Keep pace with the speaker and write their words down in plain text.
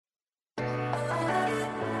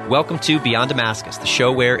Welcome to Beyond Damascus, the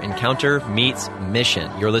show where encounter meets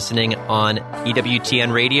mission. You're listening on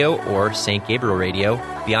EWTN Radio or St. Gabriel Radio.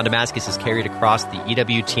 Beyond Damascus is carried across the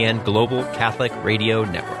EWTN Global Catholic Radio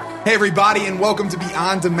Network. Hey, everybody, and welcome to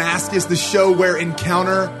Beyond Damascus, the show where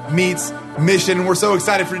encounter meets mission. And we're so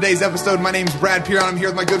excited for today's episode. My name's Brad Piron. I'm here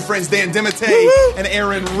with my good friends Dan Dimite and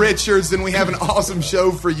Aaron Richards, and we have an awesome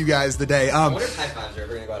show for you guys today. I wonder if high fives are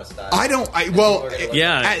ever going to go out of style.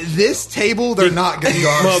 At this table, they're not going to go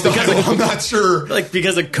out of style. I'm not sure.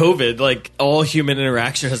 Because of COVID, all human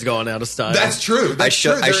interaction has gone out of style. That's true. I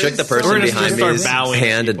shook the person behind me's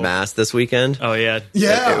hand in mass this weekend. Oh, yeah.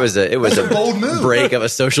 Yeah. It was a bold move. Break of a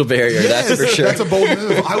social barrier, yes, that's for sure. That's a bold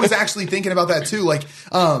move. I was actually thinking about that, too.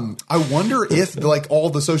 I wonder if all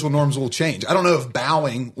the social norms will change. I don't know if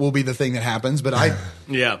bowing will be the thing that happens, but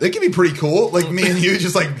it can be pretty cool. Me and you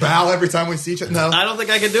just bow every time we see each other. No, I don't think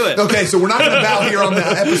I can do it. Okay, so we're not going to bow here on the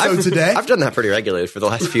episode today. I've done that pretty regularly for the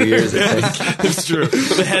last few years. I think. It's true.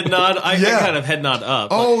 The head nod, I kind of head nod up.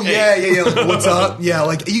 Oh, yeah. What's up?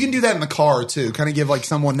 Yeah, you can do that in the car too. Kind of give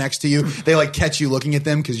someone next to you. They catch you looking at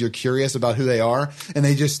them because you're curious about who they are, and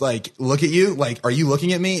they just look at you. Are you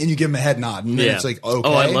looking at me? And you give them a head nod, and it's okay.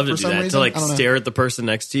 Oh, I'd love to do that. Reason. To stare at the person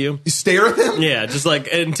next to you. You stare at them? Yeah, just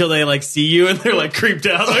until they see you and they're creeped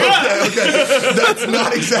out. Okay. That's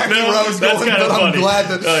not exactly where I was going, but I'm glad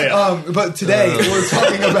that. Oh, yeah. But today we're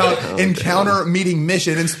talking about encounter meeting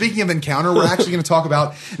mission. And speaking of encounter, we're actually going to talk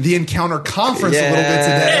about the Encounter Conference a little bit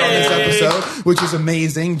today on this episode, which is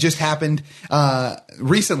amazing. Just happened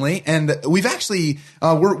recently, and we've actually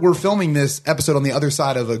we're filming this episode on the other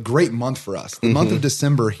side of a great month for us. The month of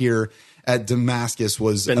December here at Damascus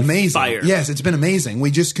was amazing. Fire. Yes, it's been amazing.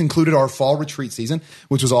 We just concluded our fall retreat season,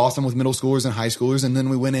 which was awesome with middle schoolers and high schoolers, and then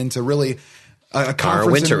we went into really a conference, our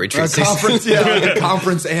winter retreat season. A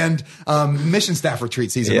conference and mission staff retreat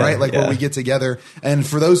season, right? Where we get together. And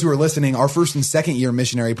for those who are listening, our first and second year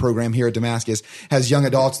missionary program here at Damascus has young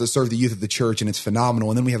adults that serve the youth of the church, and it's phenomenal.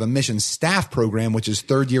 And then we have a mission staff program, which is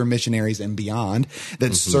third year missionaries and beyond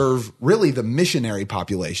that serve really the missionary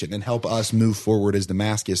population and help us move forward as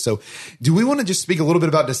Damascus. So do we want to just speak a little bit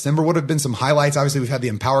about December? What have been some highlights? Obviously, we've had the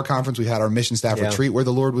Empower Conference. We've had our mission staff retreat where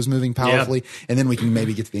the Lord was moving powerfully. And then we can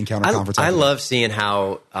maybe get to the Encounter Conference. I love seeing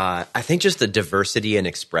how I think just the diversity and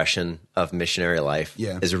expression of missionary life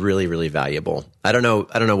is really, really valuable. I don't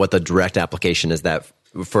know what the direct application is that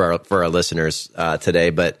for our listeners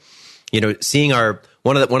today, but seeing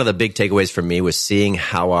one of the big takeaways for me was seeing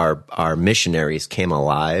how our missionaries came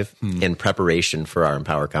alive in preparation for our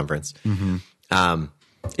Empower Conference.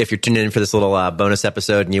 If you're tuning in for this little bonus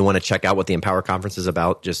episode and you want to check out what the Empower Conference is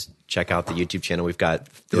about, just check out the YouTube channel. We've got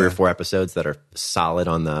 3 or 4 episodes that are solid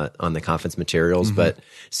on the conference materials. But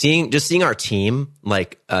seeing our team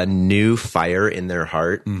a new fire in their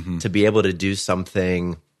heart to be able to do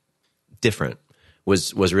something different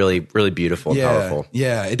was really, really beautiful and powerful.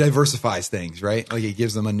 Yeah, it diversifies things, right? It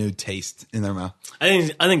gives them a new taste in their mouth.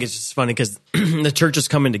 I think it's just funny because the church is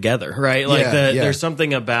coming together, right? There's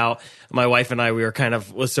something about my wife and I. We were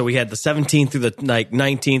so we had the 17th through the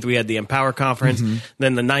 19th. We had the Empower Conference.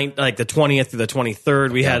 Then the 20th through the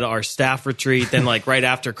 23rd, we had our staff retreat. Then right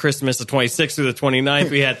after Christmas, the 26th through the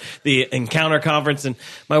 29th, we had the Encounter Conference. And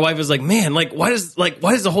my wife was like, "Man, why does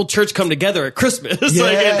the whole church come together at Christmas?" But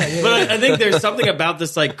I think there's something about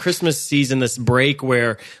this Christmas season, this break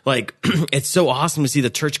where it's so awesome to see the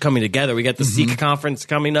church coming together. We got the Seek Conference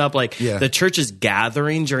coming up. The church is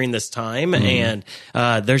gathering during this time, and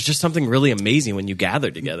there's just something really amazing when you gather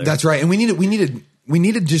together. That's right, and we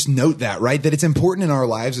need to just note that, right? That it's important in our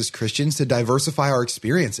lives as Christians to diversify our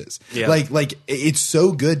experiences. Yeah. It's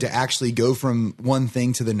so good to actually go from one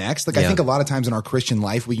thing to the next. I think a lot of times in our Christian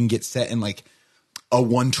life we can get set in a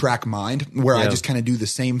one-track mind where I just kind of do the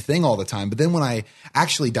same thing all the time. But then when I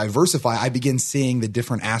actually diversify, I begin seeing the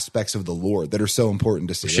different aspects of the Lord that are so important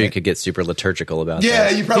to see. I'm sure you could get super liturgical about that. Yeah,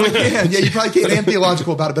 you probably can. Yeah, you probably can, and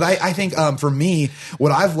theological about it. But I think for me,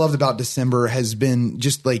 what I've loved about December has been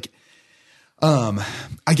just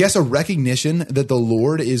I guess a recognition that the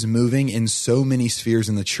Lord is moving in so many spheres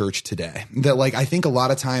in the church today that I think a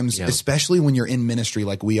lot of times, especially when you're in ministry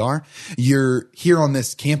like we are, you're here on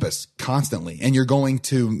this campus constantly and you're going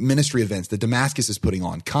to ministry events that Damascus is putting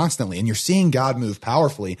on constantly and you're seeing God move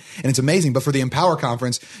powerfully and it's amazing. But for the Empower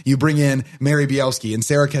Conference, you bring in Mary Bielski and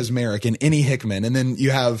Sarah Kazmarek and Annie Hickman, and then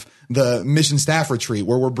you have the mission staff retreat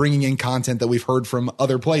where we're bringing in content that we've heard from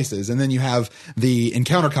other places. And then you have the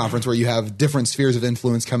Encounter Conference where you have different spheres of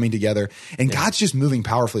influence coming together. And God's just moving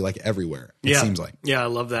powerfully like everywhere, it seems like. Yeah, I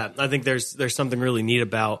love that. I think there's something really neat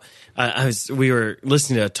about we were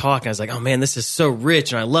listening to a talk and I was like, oh man, this is so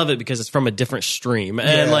rich, and I love it because it's from a different stream.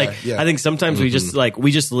 And I think sometimes we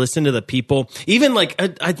just listen to the people. Even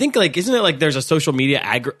I think isn't it like there's a social media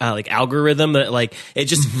algorithm that it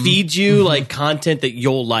just feeds you content that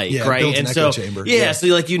you'll like, right? And so so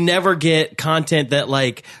you never get content that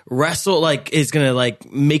is gonna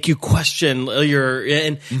make you question your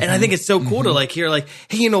and I think it's so cool to hear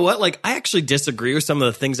hey, you know what? I actually disagree with some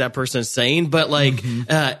of the things that person is saying, but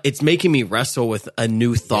it's making me wrestle with a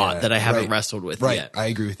new thought that I haven't wrestled with yet. I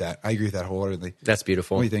agree with that. I agree with that wholeheartedly. That's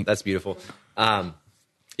beautiful. What do you think? That's beautiful. I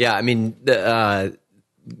mean,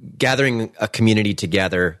 gathering a community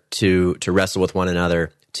together to wrestle with one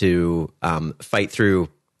another, to fight through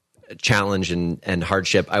challenge and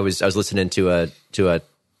hardship. I was listening to a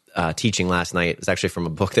teaching last night. It's actually from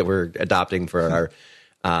a book that we're adopting for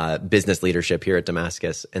our business leadership here at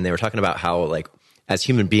Damascus, and they were talking about how as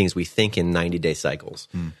human beings we think in 90-day cycles,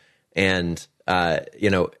 and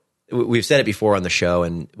we've said it before on the show,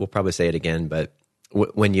 and we'll probably say it again. But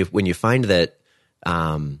when you find that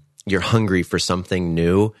you're hungry for something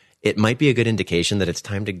new, it might be a good indication that it's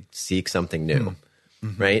time to seek something new,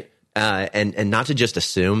 right? And not to just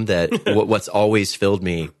assume that what's always filled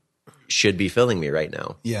me should be filling me right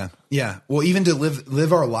now. Yeah. Well, even to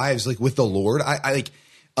live our lives with the Lord, I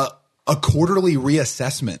a quarterly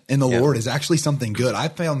reassessment in the Lord is actually something good. I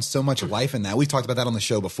found so much life in that. We've talked about that on the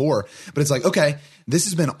show before, but it's okay, this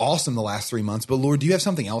has been awesome the last 3 months, but Lord, do you have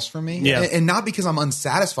something else for me? Yeah. And not because I'm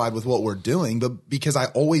unsatisfied with what we're doing, but because I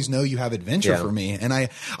always know you have adventure for me. And I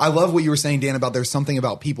love what you were saying, Dan, about there's something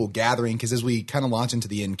about people gathering, because as we kind of launch into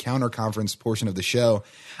the Encounter Conference portion of the show,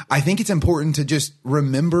 I think it's important to just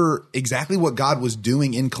remember exactly what God was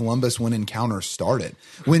doing in Columbus when Encounter started,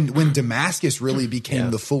 when Damascus really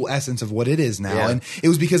became the full essence of what it is now. And it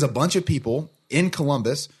was because a bunch of people in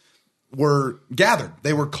Columbus were gathered.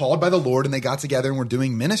 They were called by the Lord and they got together and were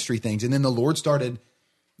doing ministry things. And then the Lord started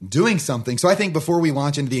doing something. So I think before we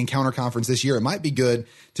launch into the Encounter Conference this year, it might be good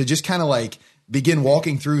to just kind of begin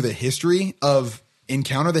walking through the history of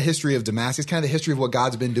Encounter, the history of Damascus, kind of the history of what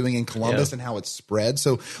God's been doing in Columbus and how it's spread.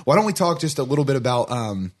 So why don't we talk just a little bit about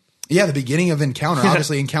the beginning of Encounter.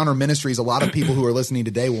 Obviously, Encounter Ministries, a lot of people who are listening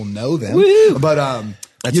today will know them. Woo! But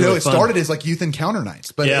That's really it started as youth encounter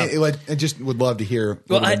nights, but I just would love to hear.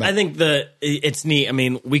 Well, I think it's neat. I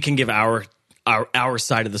mean, we can give our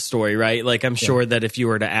side of the story, right? I'm sure that if you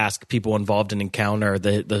were to ask people involved in Encounter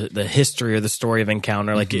the history or the story of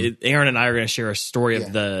Encounter, Aaron and I are going to share a story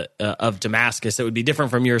of Damascus that would be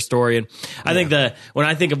different from your story. And I think when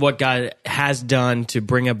I think of what God has done to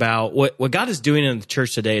bring about what God is doing in the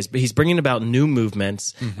church today is He's bringing about new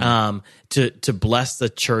movements to bless the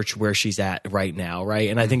church where she's at right now, right?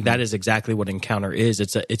 And I think that is exactly what Encounter is.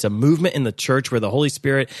 It's a movement in the church where the Holy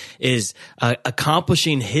Spirit is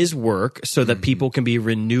accomplishing His work so that people can be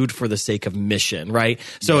renewed for the sake of mission, right?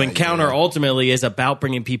 So Encounter ultimately is about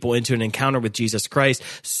bringing people into an encounter with Jesus Christ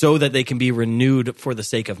so that they can be renewed for the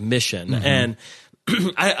sake of mission. And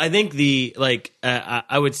I think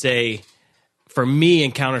I would say, for me,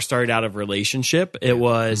 Encounter started out of relationship. It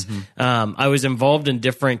was, I was involved in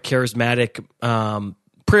different charismatic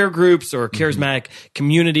prayer groups or charismatic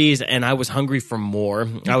communities, and I was hungry for more.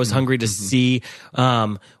 I was hungry to see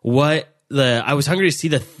I was hungry to see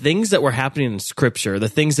the things that were happening in Scripture, the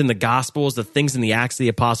things in the Gospels, the things in the Acts of the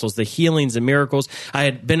Apostles, the healings and miracles. I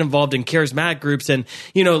had been involved in charismatic groups, and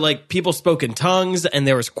people spoke in tongues, and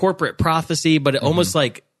there was corporate prophecy, but it almost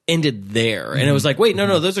ended there. And it was wait,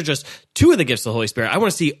 no, those are just two of the gifts of the Holy Spirit. I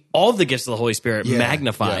want to see all the gifts of the Holy Spirit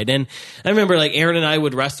magnified. And I remember Aaron and I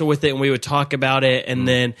would wrestle with it and we would talk about it. And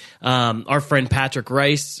then our friend Patrick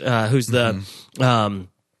Rice, who's the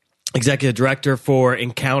executive director for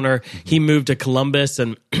Encounter, he moved to Columbus,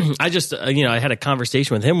 and I just I had a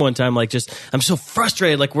conversation with him one time, I'm so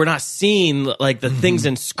frustrated, we're not seeing the things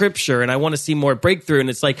in Scripture, and I want to see more breakthrough. And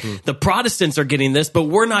it's the Protestants are getting this, but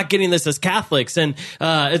we're not getting this as Catholics. And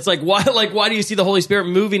it's why do you see the Holy Spirit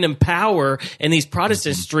moving in power in these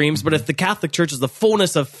Protestant streams, but if the Catholic Church is the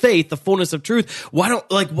fullness of faith, the fullness of truth,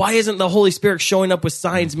 why isn't the Holy Spirit showing up with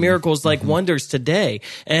signs, miracles, wonders today?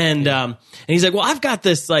 And he's well, I've got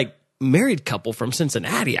this married couple from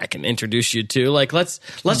Cincinnati I can introduce you to. Like, let's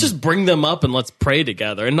just bring them up and let's pray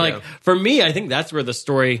together. And like, for me, I think that's where the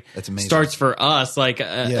story starts for us. Like,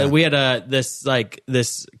 we had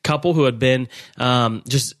this couple who had been,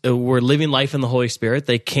 were living life in the Holy Spirit.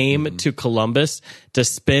 They came to Columbus to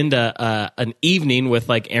spend an evening with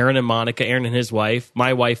like Aaron and Monica, Aaron and his wife,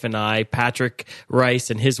 my wife and I, Patrick Rice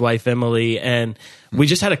and his wife Emily, and we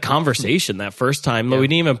just had a conversation that first time. We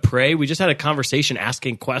didn't even pray. We just had a conversation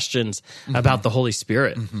asking questions about the Holy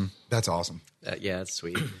Spirit. That's awesome. That's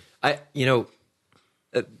sweet.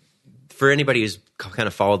 For anybody who's kind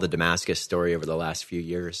of followed the Damascus story over the last few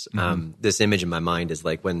years, this image in my mind is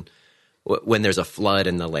like when there's a flood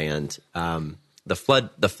in the land. The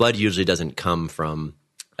flood usually doesn't come from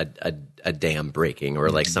a dam breaking or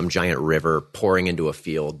like some giant river pouring into a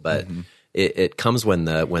field, but it comes when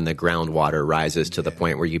the groundwater rises to the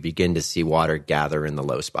point where you begin to see water gather in the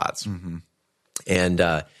low spots. And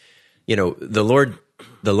the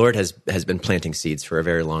Lord has been planting seeds for a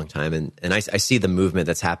very long time, and I see the movement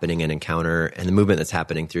that's happening in Encounter and the movement that's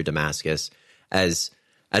happening through Damascus as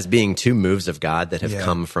being two moves of God that have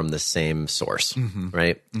come from the same source,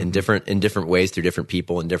 right? In different ways through different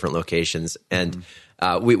people in different locations, and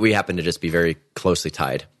we happen to just be very closely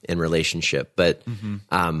tied in relationship. But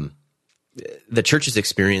the church is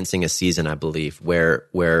experiencing a season, I believe,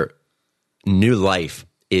 where new life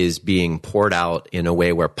is being poured out in a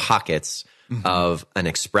way where pockets of an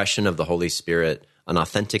expression of the Holy Spirit, an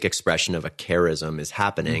authentic expression of a charism is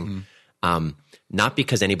happening. Not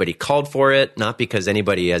because anybody called for it, not because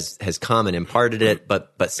anybody has come and imparted it,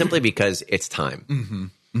 but simply because it's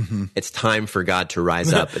time. It's time for God to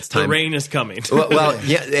rise up. It's time. The rain is coming. well,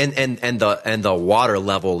 yeah, and the water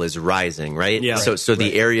level is rising, right? Yeah. So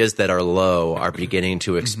the areas that are low are beginning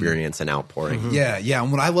to experience an outpouring. Yeah.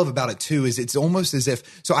 And what I love about it too is it's almost as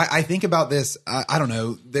if. So I think about this. I don't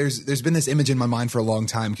know. There's been this image in my mind for a long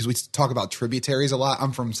time because we talk about tributaries a lot.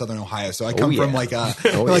 I'm from Southern Ohio, so I come from like a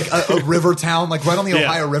river town, like right on the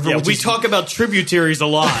Ohio River. Yeah, we talk about tributaries a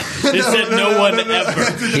lot. It said no one ever.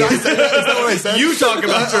 Did I say that? Is that what I said? You talk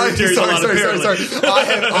about tributaries a lot.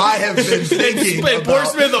 I have been thinking in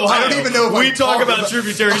Portsmouth, Ohio. I don't even know if we talk about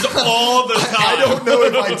tributaries all the time. I don't know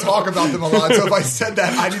if I talk about them a lot. So if I said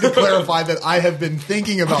that, I need to clarify that I have been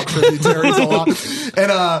thinking about tributaries a lot.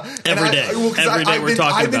 Every day we're talking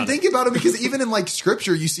about I've been thinking about it because even in like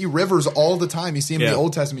scripture, you see rivers all the time. You see them in the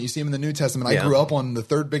Old Testament. You see them in the New Testament. I grew up on the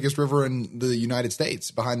third biggest river in the United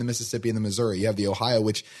States behind the Mississippi and the Missouri. You have the Ohio,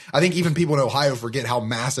 which I think even people in Ohio forget how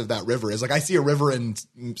massive that river is. Like I see a river in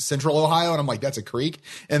Central Ohio, and I'm like, that's a creek.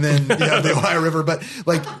 And then you have the Ohio River. But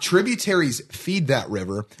like tributaries feed that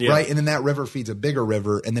river, right? And then that river feeds a bigger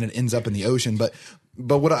river, and then it ends up in the ocean. But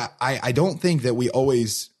what I don't think that we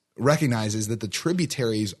always recognize is that the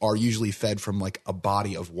tributaries are usually fed from like a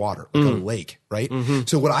body of water, like a lake, right?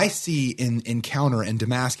 So what I see in Encounter and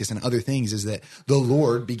Damascus and other things is that the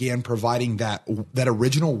Lord began providing that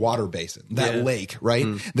original water basin, that lake, right?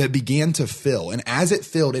 That began to fill. And as it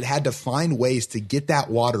filled, it had to find ways to get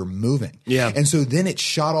that water moving. Yeah. And so then it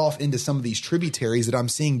shot off into some of these tributaries that I'm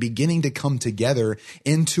seeing beginning to come together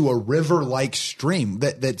into a river-like stream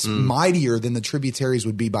that's mightier than the tributaries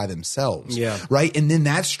would be by themselves. Yeah. Right? And then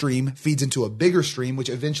that stream feeds into a bigger stream, which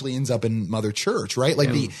eventually ends up in Mother Church, right?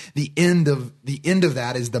 Like the end of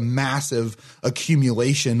that is the massive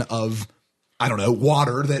accumulation of, I don't know,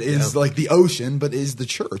 water that is like the ocean, but is the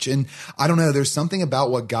church. And I don't know, there's something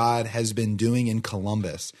about what God has been doing in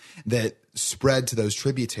Columbus that spread to those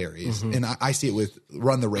tributaries. And I see it with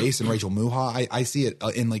Run the Race and Rachel Muha. I see it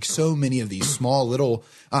in like so many of these small little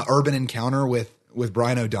Urban Encounter with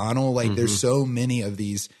Brian O'Donnell. Like there's so many of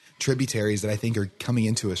these tributaries that I think are coming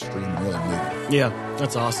into a stream and really moving. Yeah,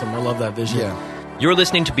 that's awesome. I love that vision. Yeah. You're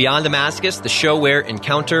listening to Beyond Damascus, the show where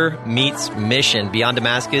encounter meets mission. Beyond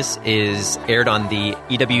Damascus is aired on the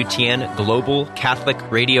EWTN Global Catholic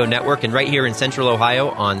Radio Network and right here in Central Ohio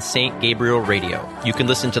on St. Gabriel Radio. You can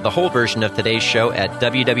listen to the whole version of today's show at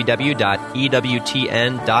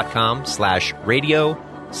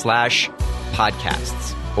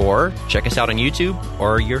www.ewtn.com/radio/podcasts. Or check us out on YouTube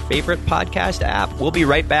or your favorite podcast app. We'll be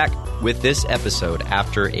right back with this episode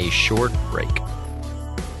after a short break.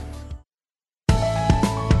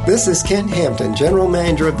 This is Ken Hampton, General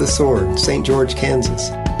Manager of The Sword, St. George, Kansas.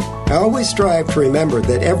 I always strive to remember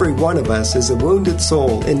that every one of us is a wounded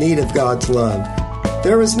soul in need of God's love.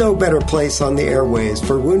 There is no better place on the airways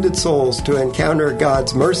for wounded souls to encounter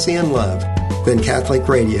God's mercy and love than Catholic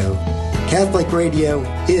radio. Catholic radio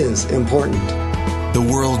is important. The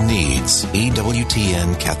world needs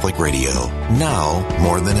EWTN Catholic Radio, now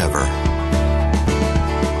more than ever.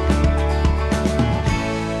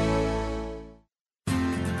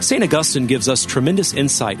 St. Augustine gives us tremendous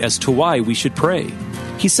insight as to why we should pray.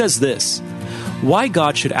 He says this: why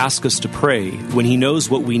God should ask us to pray when He knows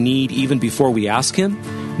what we need even before we ask Him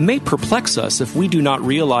may perplex us if we do not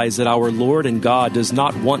realize that our Lord and God does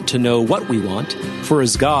not want to know what we want, for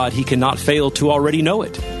as God, He cannot fail to already know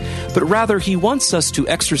it. But rather, He wants us to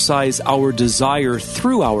exercise our desire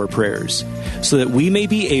through our prayers, so that we may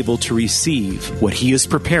be able to receive what He is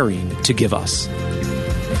preparing to give us.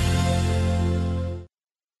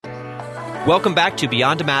 Welcome back to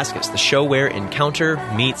Beyond Damascus, the show where encounter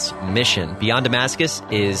meets mission. Beyond Damascus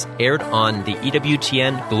is aired on the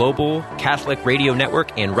EWTN Global Catholic Radio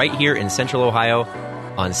Network and right here in Central Ohio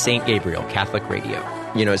on St. Gabriel Catholic Radio.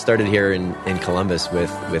 You know, it started here in Columbus with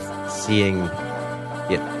seeing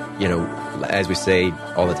it, you know, as we say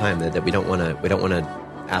all the time, that we don't want to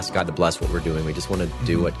ask God to bless what we're doing. We just want to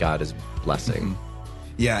do what God is blessing. Mm-hmm.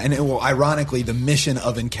 Yeah, and ironically, the mission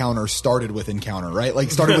of Encounter started with Encounter, right?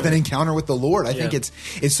 Like, started with an encounter with the Lord. I think it's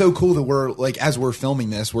so cool that we're, like, as we're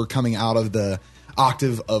filming this, we're coming out of the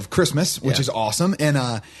octave of Christmas, which is awesome. And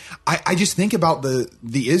I just think about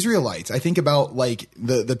the Israelites. I think about, like,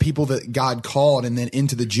 the people that God called, and then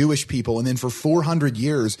into the Jewish people, and then for 400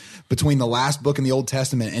 years between the last book in the Old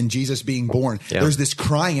Testament and Jesus being born, there's this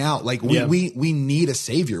crying out, like, we need a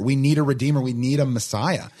Savior, we need a Redeemer, we need a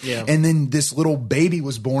Messiah. And then this little baby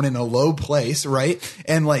was born in a low place, right?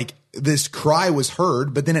 And, like, this cry was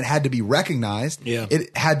heard, but then it had to be recognized.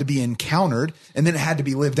 It had to be encountered, and then it had to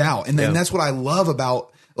be lived out. And then that's what I love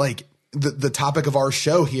about, like, the topic of our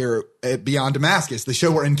show here at Beyond Damascus, the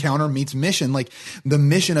show where encounter meets mission. Like, the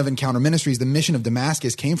mission of Encounter Ministries, the mission of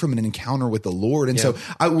Damascus came from an encounter with the Lord. And so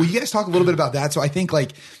will you guys talk a little bit about that? So I think,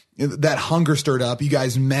 like, that hunger stirred up. You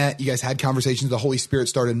guys met, you guys had conversations. The Holy Spirit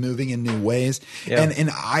started moving in new ways. And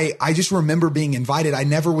I just remember being invited. I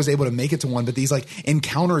never was able to make it to one, but these, like,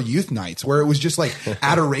 encounter youth nights where it was just, like,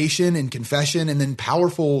 adoration and confession, and then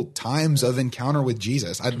powerful times of encounter with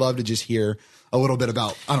Jesus. I'd love to just hear a little bit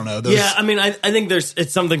about, I don't know. Those I mean, I think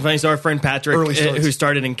it's something funny. So our friend Patrick, who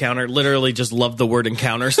started Encounter, literally just loved the word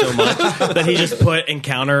encounter so much that he just put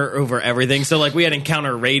encounter over everything. So, like, we had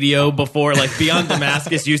Encounter Radio before, like, Beyond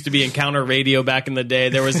Damascus used to be Encounter Radio back in the day.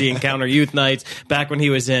 There was the Encounter Youth Nights back when he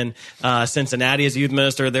was in Cincinnati as a youth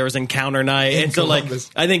minister. There was Encounter Night. And so, like,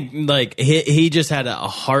 I think, like, he just had a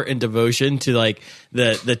heart and devotion to, like,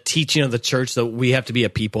 the teaching of the church that we have to be a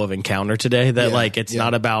people of encounter today, that like it's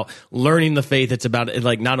not about learning the faith, it's about,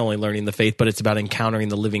 like, not only learning the faith, but it's about encountering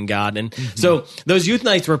the living God. And so those youth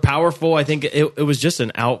nights were powerful. I think it was just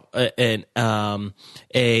an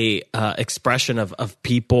expression of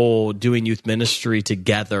people doing youth ministry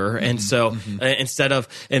together. And so instead of,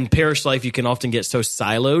 in parish life, you can often get so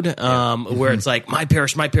siloed, where it's like, my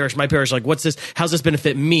parish, like, what's this? How's this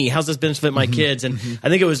benefit me? How's this benefit my kids? And I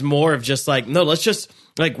think it was more of just like, no, let's just,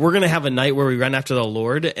 like, we're going to have a night where we run after the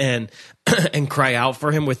Lord and cry out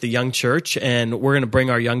for Him with the young church, and we're going to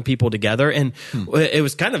bring our young people together. And it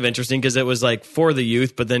was kind of interesting because it was like for the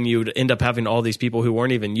youth, but then you'd end up having all these people who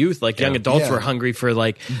weren't even youth, like young adults were hungry for,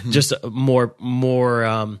 like, just more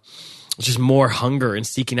hunger and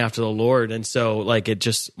seeking after the Lord. And so, like, it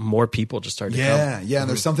just, more people just started to come. Yeah. And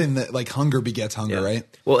there's something that, like, hunger begets hunger, right?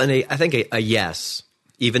 Well, and I think a yes,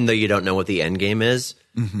 even though you don't know what the end game is,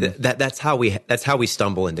 that's how we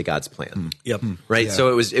stumble into God's plan. Right. Yeah. So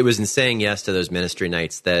it was in saying yes to those ministry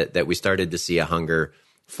nights that we started to see a hunger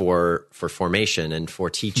for formation and for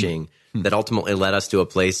teaching that ultimately led us to a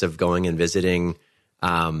place of going and visiting,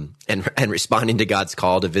 and responding to God's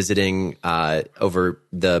call to visiting over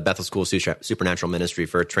the Bethel School of Supernatural Ministry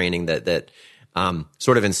for a training that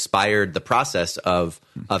sort of inspired the process of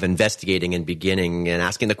investigating and beginning and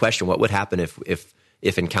asking the question, what would happen if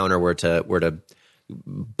Encounter were to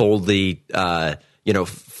boldly,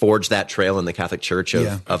 forge that trail in the Catholic Church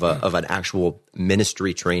of an actual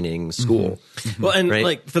ministry training school. Well, and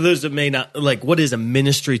like, for those that may not, like, what is a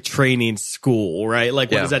ministry training school, right? Like,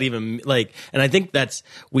 what does that even, like, and I think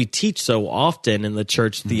we teach so often in the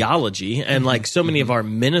church theology, and like so many of our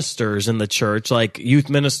ministers in the church, like youth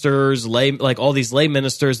ministers, lay, like all these lay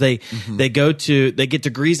ministers, they get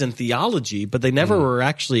degrees in theology, but they never were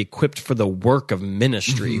actually equipped for the work of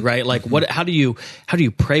ministry, right? Like, how do you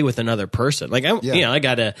pray with another person? Like,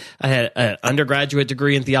 I had an undergraduate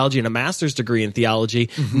degree in theology and a master's degree in theology.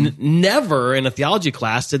 Never in a theology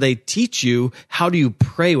class did they teach you how do you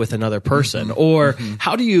pray with another person, or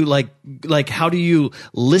how do you how do you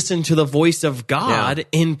listen to the voice of God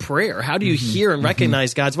in prayer? How do you hear and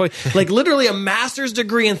recognize God's voice? Like, literally a master's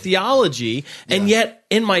degree in theology, and yet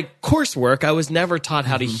in my coursework I was never taught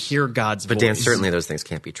how to hear God's voice. But Dan, certainly those things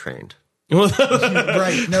can't be trained.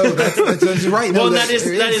 Right. No, that's right. No, well, that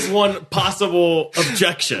is one possible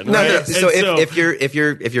objection. No, right? no. So if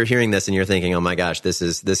you're hearing this and you're thinking, oh my gosh, this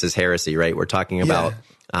is heresy, right? We're talking about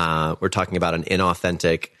an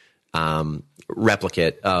inauthentic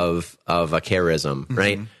replicate of a charism,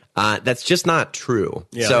 right? That's just not true.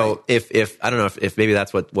 Yeah, so right. if I don't know if maybe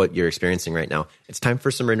that's what you're experiencing right now, it's time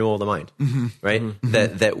for some renewal of the mind, right?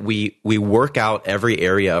 That we work out every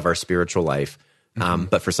area of our spiritual life.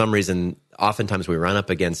 But for some reason, oftentimes we run up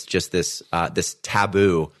against just this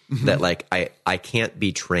taboo that like I can't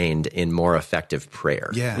be trained in more effective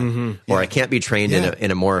prayer, or I can't be trained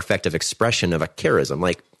in a more effective expression of a charism.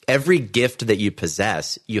 Like every gift that you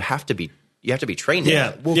possess, you have to be trained in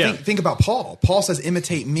it. Well, think about Paul. Paul says,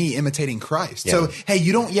 imitate me, imitating Christ. Yeah. So, hey,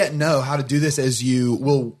 you don't yet know how to do this as you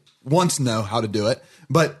will once know how to do it.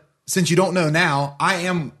 But since you don't know now, I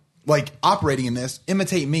am like operating in this,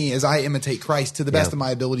 imitate me as I imitate Christ to the best of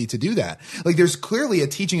my ability to do that. Like there's clearly a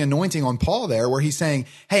teaching anointing on Paul there where he's saying,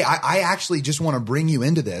 hey, I actually just want to bring you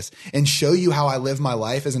into this and show you how I live my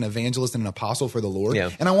life as an evangelist and an apostle for the Lord.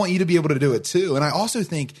 Yeah. And I want you to be able to do it too. And I also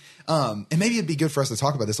think, and maybe it'd be good for us to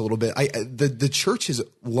talk about this a little bit. The church has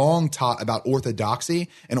long taught about orthodoxy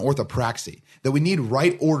and orthopraxy, that we need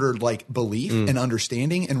right ordered like belief and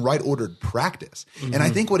understanding and right ordered practice. And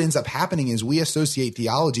I think what ends up happening is we associate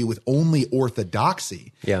theology with only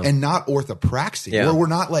orthodoxy and not orthopraxy, where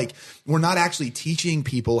we're not actually teaching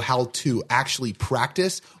people how to actually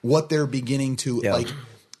practice what they're beginning to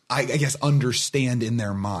I guess understand in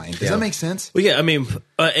their mind. Does that make sense? Well, yeah. I mean,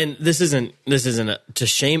 and this isn't to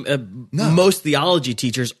shame. Most theology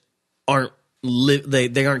teachers aren't.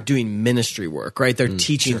 They aren't doing ministry work, right? They're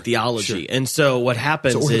teaching theology, and so what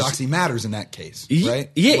happens? So orthodoxy matters in that case,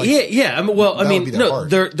 right? Yeah. I mean,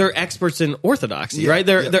 they're experts in orthodoxy, right?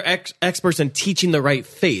 They're experts in teaching the right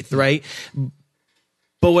faith, right?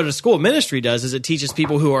 But what a school of ministry does is it teaches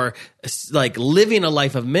people who are like living a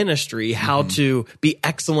life of ministry how to be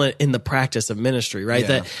excellent in the practice of ministry, right?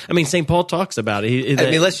 Yeah. St. Paul talks about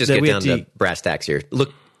it. Let's just get down to brass tacks here.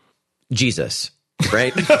 Look, Jesus.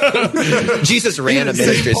 Right? Jesus ran a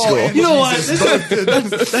ministry school. You know what?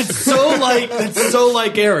 That's so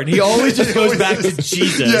like Aaron. He always just goes back to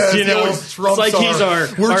Jesus. It's like he's our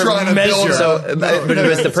trying to measure.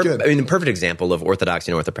 build the perfect example of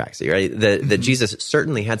orthodoxy and orthopraxy, right? That Jesus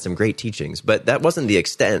certainly had some great teachings, but that wasn't the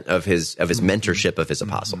extent of his mentorship of his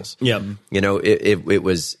apostles. Yeah. It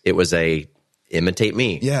was a imitate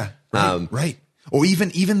me. Yeah. Right. Or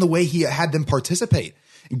even the way he had them participate.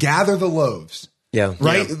 Gather the loaves. Yeah.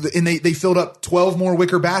 Right. Yeah. And they filled up 12 more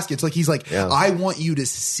wicker baskets. Like he's like, I want you to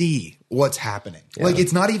see what's happening. Yeah. Like,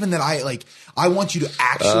 it's not even that I want you to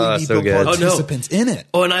actually be the participants in it.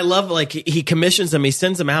 Oh, and I love, like, he commissions them, he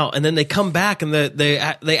sends them out, and then they come back and they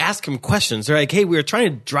ask him questions. They're like, hey, we were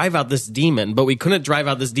trying to drive out this demon, but we couldn't drive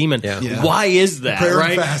out this demon. Yeah. Yeah. Why is that? Prayer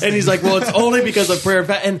right? And he's like, well, it's only because of prayer and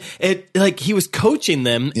fasting. And it, he was coaching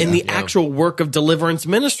them in the actual work of deliverance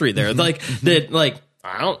ministry there.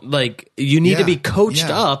 You need to be coached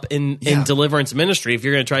up in deliverance ministry if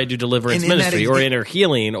you're going to try to do deliverance ministry or inner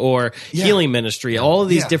healing or healing ministry. All of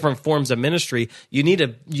these different forms of ministry, you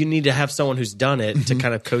need to have someone who's done it to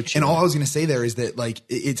kind of coach you. And all I was going to say there is that, like,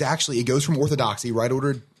 it goes from orthodoxy, right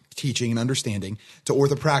ordered teaching and understanding, to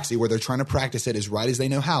orthopraxy, where they're trying to practice it as right as they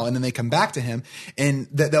know how, and then they come back to him, and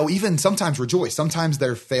they'll even sometimes rejoice. Sometimes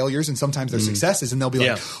they're failures and sometimes they're successes, and they'll be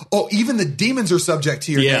like, oh, even the demons are subject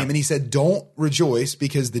to your name. And he said, don't rejoice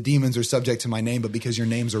because the demons are subject to my name, but because your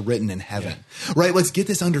names are written in heaven. Right? Let's get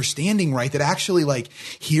this understanding right, that actually, like,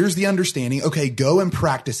 here's the understanding. Okay, go and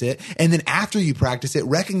practice it, and then after you practice it,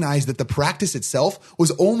 recognize that the practice itself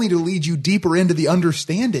was only to lead you deeper into the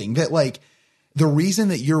understanding that, like, the reason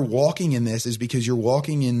that you're walking in this is because you're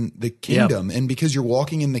walking in the kingdom. And because you're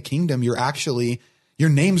walking in the kingdom, your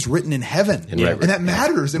name's written in heaven. And that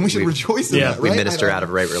matters. And we should rejoice in that, right? We minister out of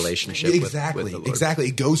right relationship with the Lord. Exactly.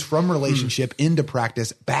 It goes from relationship into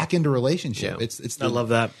practice, back into relationship. I love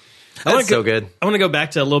that. That's so good. I want to go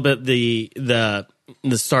back to a little bit the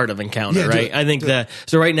start of Encounter, right? I think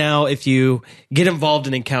so right now, if you get involved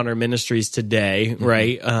in Encounter Ministries today,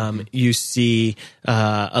 right, you see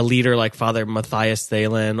a leader like Father Matthias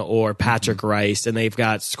Thalen or Patrick Rice, and they've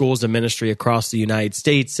got schools of ministry across the United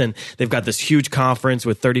States, and they've got this huge conference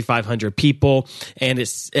with 3,500 people, and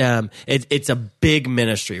it's a big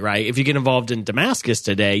ministry, right? If you get involved in Damascus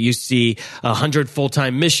today, you see 100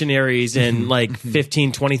 full-time missionaries and like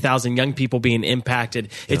 15, 20,000 young people being impacted.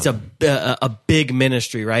 It's a big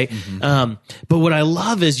ministry, right? But what I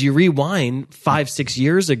love is you rewind 5-6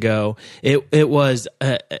 years ago, it was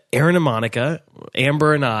Aaron and Monica,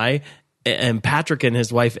 Amber and I, Patrick and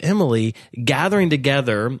his wife Emily gathering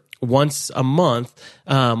together once a month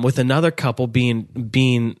with another couple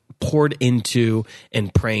being poured into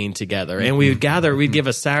and praying together. And we would gather, we'd give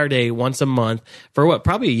a Saturday once a month for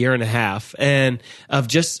probably a year and a half, and of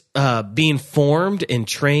just being formed and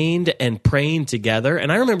trained and praying together.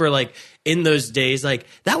 And I remember like in those days, like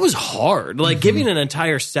that was hard, like giving an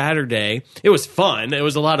entire Saturday. It was fun. It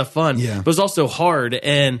was a lot of fun, but it was also hard.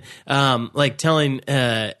 And like telling,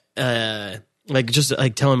 like just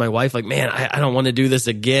like telling my wife, like, man, I don't want to do this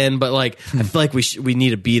again, but like I feel like we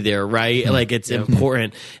need to be there, right? Like it's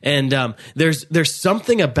important. And there's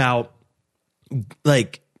something about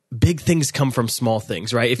like big things come from small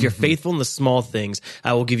things, right? If you're faithful in the small things,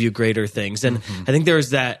 I will give you greater things. And I think there's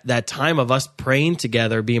that time of us praying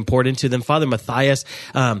together, being poured into them. Father Matthias,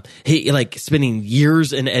 he like spending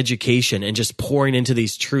years in education and just pouring into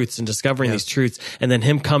these truths and discovering these truths. And then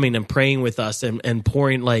him coming and praying with us and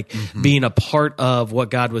pouring, like being a part of what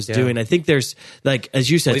God was doing. I think there's like, as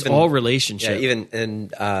you said, it's all relationship. Yeah, even,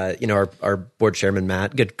 and you know, our board chairman,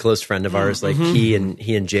 Matt, good close friend of ours, like he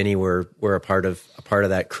and Jenny were a part of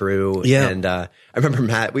that crew. And I remember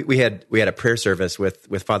Matt, we had a prayer service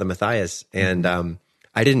with Father Matthias, and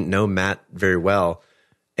I didn't know Matt very well,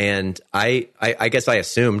 and I guess I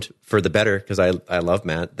assumed for the better, because I love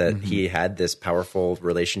Matt, that he had this powerful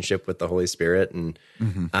relationship with the Holy Spirit, and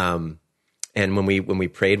when we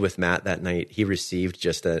prayed with Matt that night, he received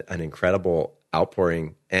just an incredible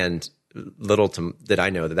outpouring, and little did I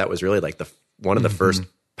know that was really like one of the first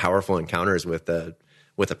powerful encounters with the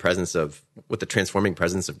transforming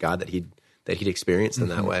presence of God that he'd experienced in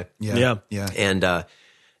that way. Yeah. And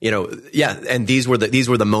and these were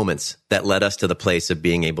the moments that led us to the place of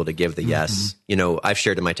being able to give the yes. You know, I've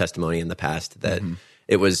shared in my testimony in the past that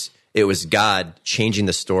it was God changing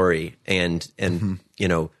the story and you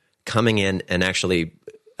know, coming in and actually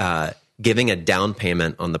giving a down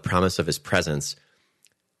payment on the promise of his presence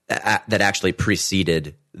that actually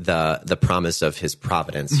preceded the promise of his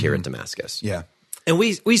providence here at Damascus. Yeah. And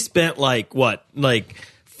we spent like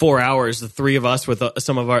 4 hours, the three of us with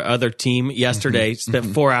some of our other team yesterday, spent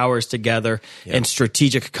 4 hours together in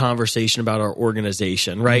strategic conversation about our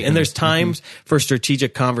organization, right? And there's times for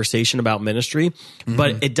strategic conversation about ministry,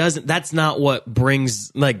 but that's not what brings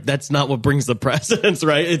the presence,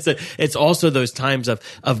 right? It's also those times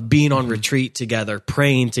of being on retreat together,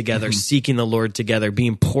 praying together, seeking the Lord together,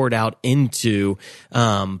 being poured out into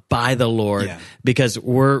by the Lord, because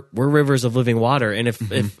we're rivers of living water. And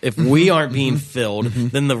if we aren't being filled,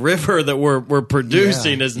 then the river that we're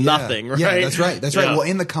producing is nothing, right? Yeah, that's right. That's right. Well,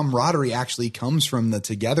 and the camaraderie actually comes from the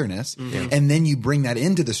togetherness, and then you bring that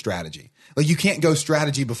into the strategy. Like you can't go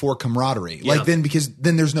strategy before camaraderie. Like because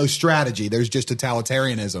then there's no strategy. There's just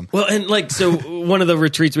totalitarianism. Well, and like, so one of the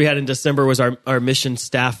retreats we had in December was our mission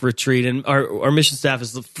staff retreat, and our mission staff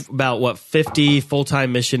is about 50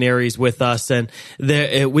 full-time missionaries with us, and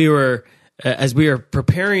we were, as we were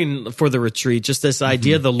preparing for the retreat, just this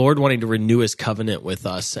idea of the Lord wanting to renew his covenant with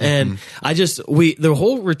us. And the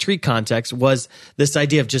whole retreat context was this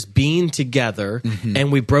idea of just being together,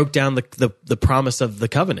 and we broke down the promise of the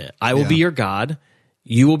covenant. I will be your God.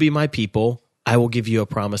 You will be my people. I will give you a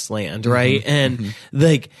promised land, right? And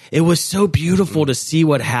like, it was so beautiful to see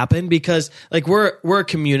what happened, because like we're a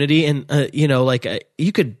community, and you know, like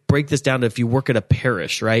you could break this down to if you work at a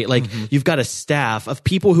parish, right? Like you've got a staff of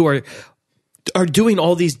people who are doing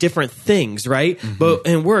all these different things, right?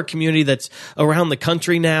 And we're a community that's around the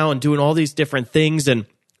country now and doing all these different things,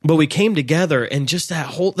 but we came together, and just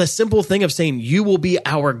the simple thing of saying, you will be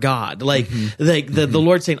our God. Like, the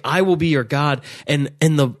Lord saying, I will be your God. And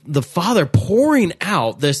the Father pouring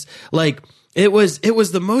out this, like, it was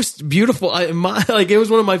the most beautiful, it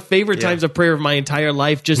was one of my favorite times of prayer of my entire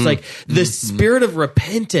life. Just like the spirit of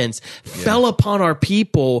repentance fell upon our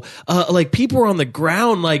people. Like people were on the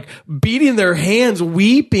ground, like beating their hands,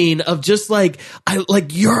 weeping of just like,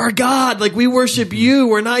 you're our God. Like we worship you.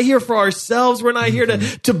 We're not here for ourselves. We're not here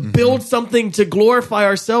to build something to glorify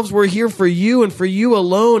ourselves. We're here for you and for you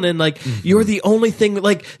alone. And like, you're the only thing,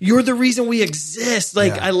 like you're the reason we exist.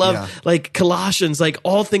 Like I love like Colossians, like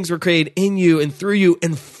all things were created in you and through you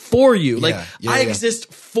and for you. Like I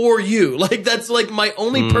exist for you. Like that's like my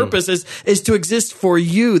only purpose is to exist for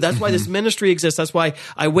you. That's why this ministry exists. That's why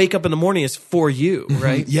I wake up in the morning, is for you,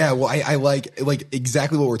 right? Yeah. Well, I like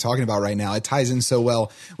exactly what we're talking about right now. It ties in so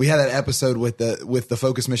well. We had that episode with the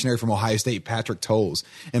Focus missionary from Ohio State, Patrick Tolles,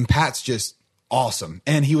 and Pat's just awesome.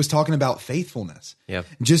 And he was talking about faithfulness. Yeah.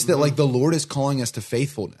 Just that like the Lord is calling us to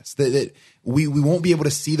faithfulness, that we won't be able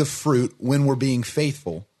to see the fruit when we're being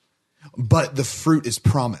faithful. but the fruit is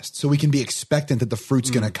promised. So we can be expectant that the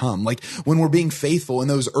fruit's going to come. Like when we're being faithful in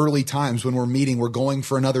those early times, when we're meeting, we're going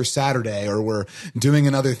for another Saturday or we're doing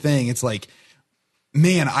another thing. It's like,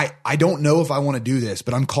 man, I don't know if I want to do this,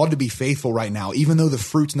 but I'm called to be faithful right now. Even though the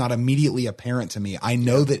fruit's not immediately apparent to me, I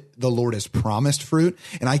know that the Lord has promised fruit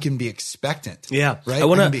and I can be expectant. Yeah. Right? I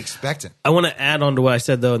can be expectant. I want to add on to what I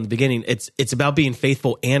said, though, in the beginning. It's about being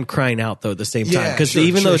faithful and crying out, though, at the same time. Because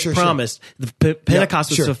even though it's promised, the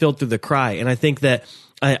Pentecost was fulfilled through the cry. And I think that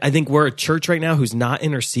I think we're a church right now who's not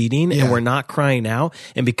interceding and we're not crying out.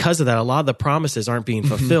 And because of that, a lot of the promises aren't being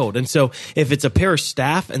fulfilled. And so if it's a parish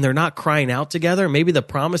staff and they're not crying out together, maybe the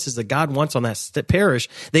promises that God wants on that parish,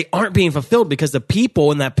 they aren't being fulfilled because the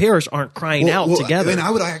people in that parish aren't crying out together. And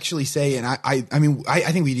I would actually say, and I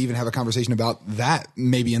think we'd even have a conversation about that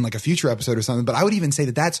maybe in like a future episode or something, but I would even say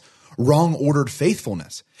that that's wrong ordered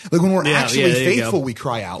faithfulness. Like when we're actually faithful, we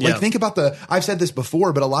cry out. Like think about I've said this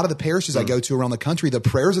before, but a lot of the parishes I go to around the country, the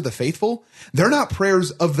prayers of the faithful, they're not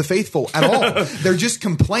prayers of the faithful at all. They're just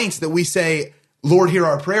complaints that we say, Lord, hear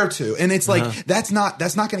our prayer to. And it's like, that's not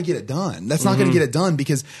going to get it done. That's not going to get it done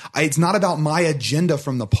because it's not about my agenda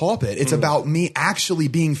from the pulpit. It's about me actually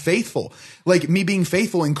being faithful, like me being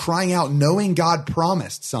faithful and crying out, knowing God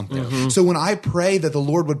promised something. So when I pray that the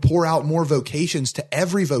Lord would pour out more vocations to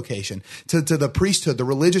every vocation, to the priesthood, the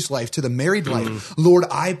religious life, to the married life, Lord,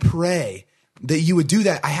 I pray that you would do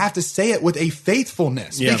that. I have to say it with a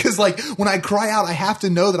faithfulness because like when I cry out, I have to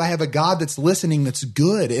know that I have a God that's listening, that's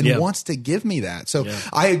good and wants to give me that. So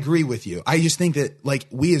I agree with you. I just think that like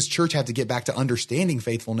we as church have to get back to understanding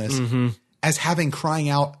faithfulness as having crying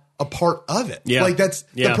out a part of it. Like that's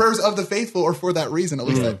the prayers of the faithful are for that reason. At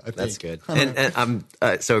least I think. That's good. And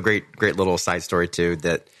so a great little side story too,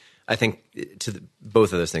 that I think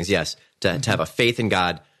both of those things. Yes. To have a faith in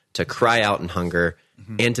God, to cry out in hunger,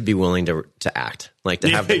 and to be willing to act, like to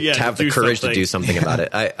have the courage to do something about it.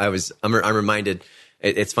 I'm reminded.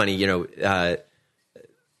 It's funny, you know.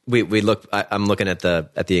 We look. I'm looking at the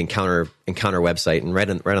Encounter website, and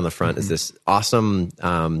right on the front is this awesome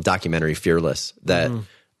documentary, Fearless, that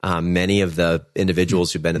many of the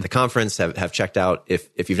individuals who've been at the conference have checked out.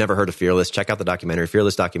 If you've never heard of Fearless, check out the documentary,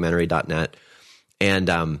 fearlessdocumentary.net,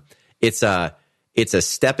 and it's a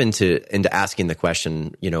step into asking the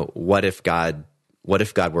question, you know, what if God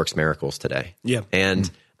works miracles today? Yeah. And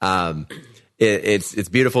it's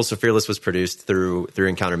beautiful. So Fearless was produced through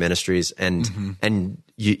Encounter Ministries, and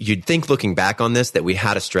you'd think looking back on this that we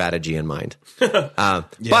had a strategy in mind.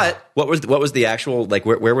 But what was the actual, like,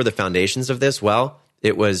 where were the foundations of this? Well,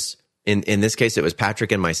 it was in this case, it was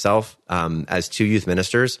Patrick and myself as two youth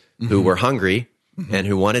ministers who were hungry and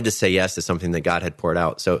who wanted to say yes to something that God had poured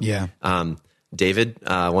out. So David,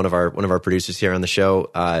 one of our producers here on the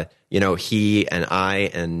show, you know, he and I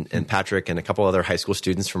and Patrick and a couple other high school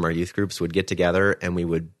students from our youth groups would get together and we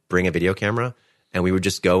would bring a video camera and we would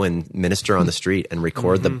just go and minister on the street and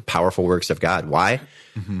record the powerful works of God. Why?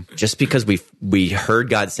 Just because we heard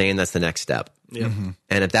God saying that's the next step. And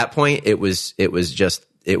at that point, it was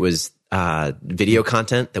video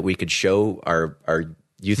content that we could show our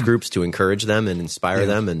youth groups to encourage them and inspire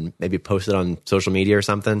them, and maybe post it on social media or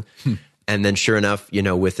something. And then sure enough, you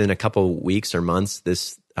know, within a couple weeks or months,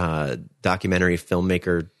 this documentary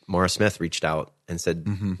filmmaker, Maura Smith, reached out and said,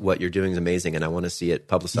 what you're doing is amazing, and I want to see it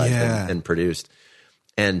publicized and produced.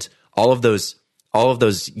 And all of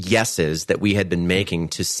those yeses that we had been making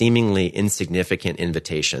to seemingly insignificant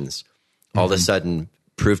invitations all of a sudden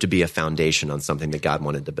proved to be a foundation on something that God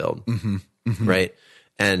wanted to build. Right.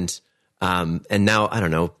 And now, I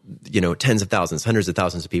don't know, you know, tens of thousands, hundreds of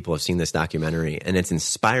thousands of people have seen this documentary, and it's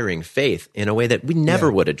inspiring faith in a way that we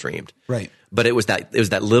never would have dreamed. Right. But it was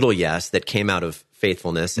that little yes that came out of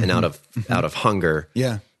faithfulness and out of hunger.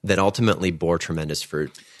 That ultimately bore tremendous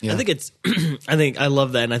fruit. I think I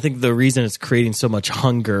love that. And I think the reason it's creating so much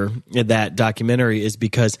hunger in that documentary is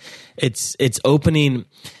because it's opening,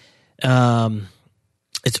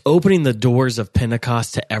 it's opening the doors of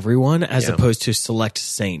Pentecost to everyone as opposed to select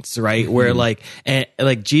saints, right? Where like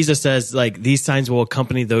Jesus says, like, these signs will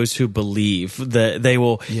accompany those who believe, that they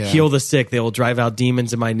will heal the sick, they will drive out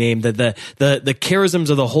demons in my name, that the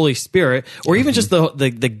charisms of the Holy Spirit, or even just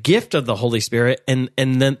the gift of the Holy Spirit, and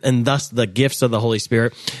thus the gifts of the Holy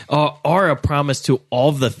Spirit are a promise to all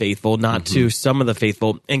of the faithful, not to some of the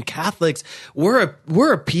faithful. And Catholics, we're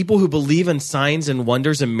a people who believe in signs and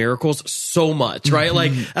wonders and miracles so much, right?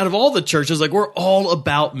 Like, out of all the churches, like, we're all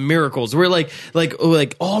about miracles. We're like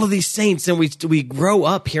all of these saints, and we grow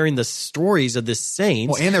up hearing the stories of the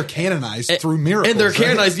saints. Well, and they're canonized through miracles. And they're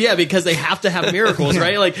canonized, because they have to have miracles,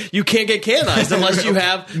 right? Like, you can't get canonized unless you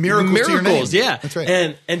have miracles. To your name. Yeah. That's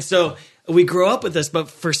right. And so we grow up with this, but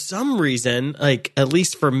for some reason, like at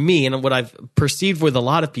least for me and what I've perceived with a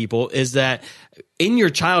lot of people is that in your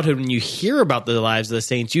childhood, when you hear about the lives of the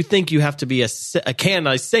saints, you think you have to be a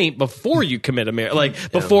canonized saint before you commit a miracle,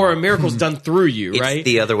 like before a miracle's done through you, right? It's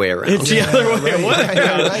the other way around. It's the other way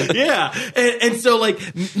around. Right. Yeah. And so like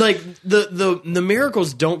the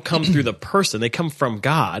miracles don't come through the person. They come from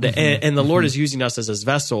God. And the Lord is using us as his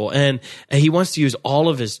vessel. And he wants to use all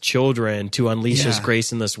of his children to unleash his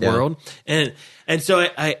grace in this world. And so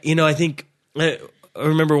I think I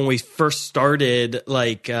remember when we first started,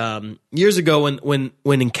 like years ago, when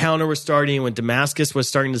Encounter was starting, when Damascus was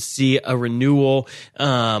starting to see a renewal,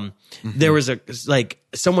 there was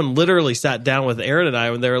someone literally sat down with Aaron and I,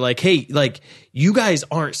 and they were like, "Hey, like you guys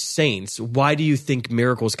aren't saints. Why do you think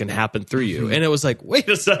miracles can happen through you?" And it was like, wait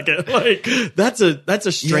a second, like that's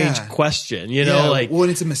a strange question, you know? Like, well,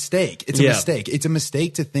 it's a mistake. It's a mistake. It's a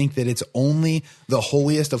mistake to think that it's only the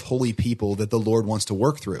holiest of holy people that the Lord wants to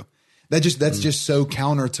work through. That's just so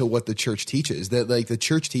counter to what the church teaches. That like the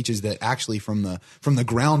church teaches that actually from the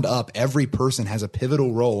ground up, every person has a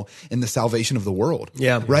pivotal role in the salvation of the world.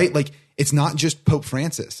 Yeah. Right? Like it's not just Pope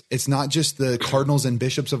Francis. It's not just the cardinals and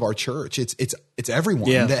bishops of our church. It's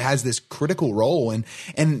everyone that has this critical role.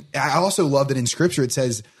 And I also love that in Scripture it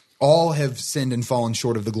says all have sinned and fallen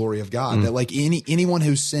short of the glory of God. That like anyone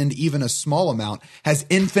who's sinned even a small amount has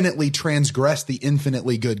infinitely transgressed the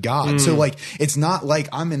infinitely good God. So like, it's not like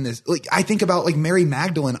I'm in this, like I think about like Mary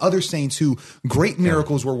Magdalene, other saints who great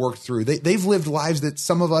miracles were worked through. They've lived lives that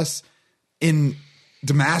some of us in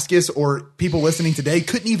Damascus or people listening today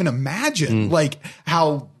couldn't even imagine like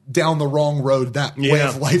how down the wrong road that way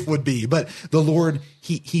of life would be. But the Lord,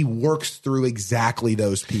 he works through exactly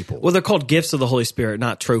those people. Well, they're called gifts of the Holy Spirit,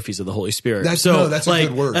 not trophies of the Holy Spirit. That's a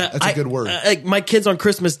good word. That's a good word. Like my kids on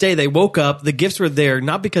Christmas Day, they woke up, the gifts were there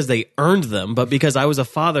not because they earned them, but because I was a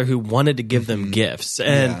father who wanted to give them gifts.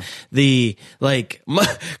 And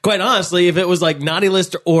quite honestly, if it was like naughty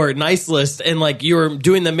list or nice list and like you were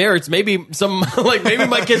doing the merits, maybe maybe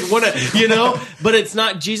my kids wouldn't, you know, but it's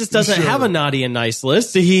not, Jesus doesn't have a naughty and nice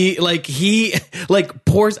list. He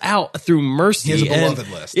pours out through mercy. He has a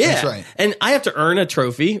beloved list. Yeah. That's right. And I have to earn a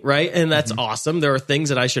trophy, right? And that's awesome. There are things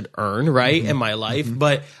that I should earn, right, in my life,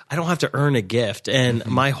 but I don't have to earn a gift. And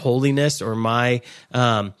my holiness or my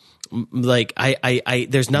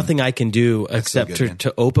there's nothing I can do except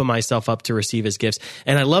to open myself up to receive his gifts.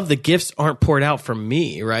 And I love the gifts aren't poured out from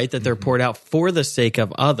me, right? That they're poured out for the sake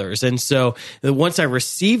of others. And so once I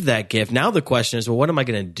receive that gift, now the question is, well, what am I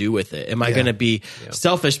going to do with it? Am I going to be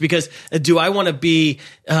selfish? Because do I want to be,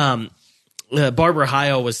 Barbara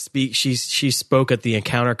Heil she spoke at the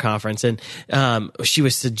Encounter conference, and she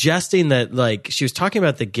was suggesting that like she was talking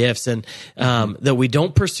about the gifts and that we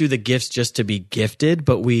don't pursue the gifts just to be gifted,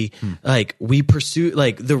 but we pursue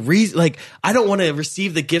like the reason, like I don't want to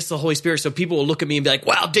receive the gifts of the Holy Spirit so people will look at me and be like,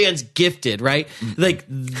 wow, Dan's gifted, right? Like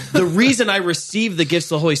the reason I receive the gifts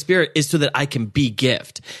of the Holy Spirit is so that I can be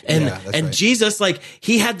gift. And right. Jesus, like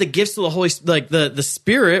he had the gifts of the Holy, like the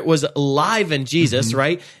Spirit was alive in Jesus,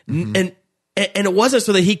 right? And it wasn't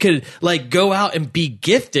so that he could like go out and be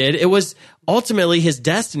gifted. It was ultimately his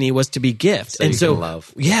destiny was to be gift. So and so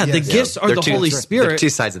love. The gifts are the Holy Spirit. They're two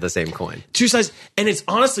sides of the same coin. Two sides. And it's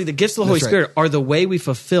honestly the gifts of the Holy Spirit are the way we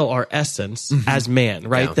fulfill our essence as man,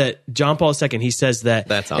 right? Yeah. That John Paul II, he says that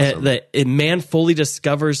that's awesome. That a man fully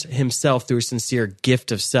discovers himself through a sincere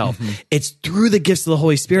gift of self. It's through the gifts of the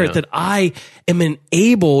Holy Spirit that I am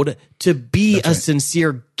enabled to be a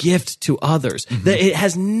sincere gift to others. That it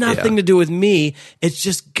has nothing to do with me. It's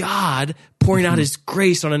just God pouring out his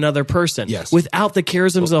grace on another person. Yes. Without the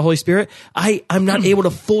charisms of the Holy Spirit, I'm not able to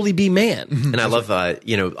fully be man. And I love,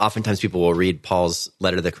 oftentimes people will read Paul's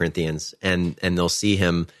letter to the Corinthians and they'll see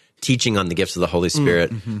him teaching on the gifts of the Holy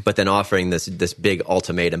Spirit, but then offering this big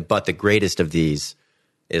ultimatum. But the greatest of these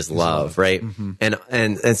is love, right?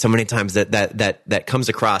 And so many times that comes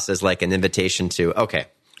across as like an invitation to, okay,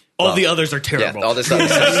 all the others are terrible. Yeah, all this other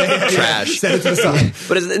stuff trash. Set it to the side.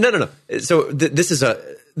 But no. So this is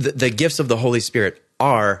the gifts of the Holy Spirit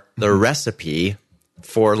are the recipe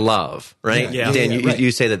for love, right? Yeah. Dan,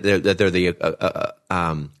 you say that they're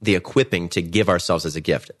the equipping to give ourselves as a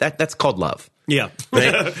gift. That's called love. Yeah.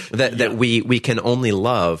 Right? That we can only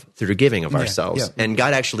love through giving of ourselves. Yeah. And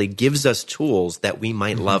God actually gives us tools that we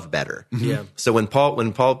might love better. Yeah. So when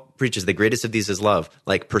Paul preaches the greatest of these is love,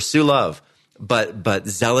 like pursue love, but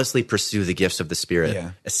zealously pursue the gifts of the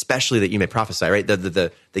Spirit, especially that you may prophesy, right?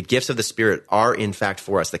 The gifts of the Spirit are in fact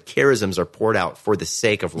for us. The charisms are poured out for the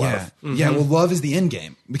sake of love. Yeah, well, love is the end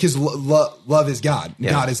game because love is God.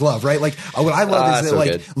 Yeah. God is love, right? Like what I love is that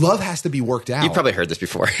like love has to be worked out. You've probably heard this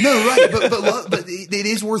before. No, right, but it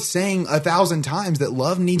is worth saying 1,000 times that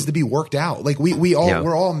love needs to be worked out. Like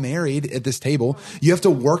we're all married at this table. You have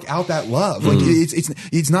to work out that love. Like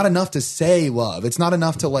it's not enough to say love. It's not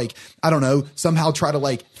enough to like, I don't know, somehow try to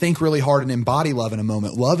like think really hard and embody love in a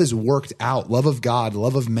moment. Love is worked out. Love of God,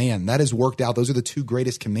 love of man, that is worked out. Those are the two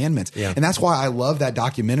greatest commandments. Yeah. And that's why I love that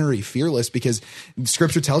documentary Fearless, because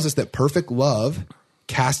scripture tells us that perfect love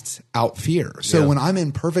casts out fear. So when I'm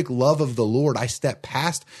in perfect love of the Lord, I step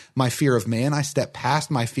past my fear of man. I step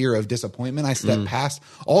past my fear of disappointment. I step past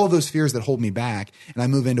all of those fears that hold me back, and I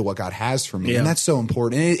move into what God has for me. And that's so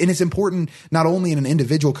important. And it's important not only in an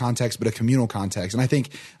individual context, but a communal context. And I think,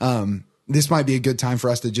 this might be a good time for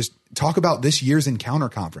us to just talk about this year's Encounter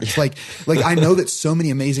Conference. Like I know that so many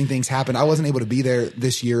amazing things happened. I wasn't able to be there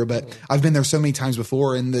this year, but I've been there so many times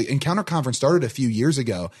before. And the Encounter Conference started a few years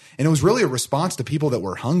ago, and it was really a response to people that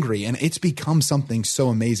were hungry, and it's become something so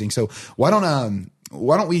amazing. So why don't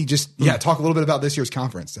we just talk a little bit about this year's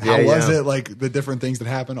conference? How was it? Like the different things that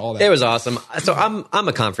happened, all that. It was awesome. So I'm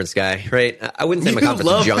a conference guy, right? I wouldn't say I'm a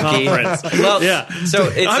conference junkie. Well, so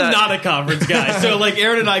I'm not a conference guy. So like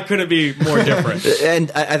Aaron and I couldn't be more different. And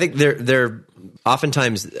I think there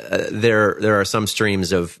oftentimes there are some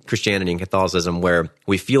streams of Christianity and Catholicism where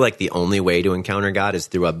we feel like the only way to encounter God is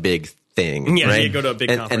through a big thing. Yeah, right? You go to a big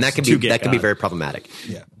conference, and that can be very problematic.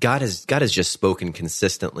 Yeah. God has just spoken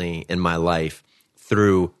consistently in my life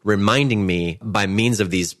through reminding me by means of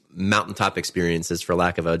these mountaintop experiences, for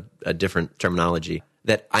lack of a different terminology,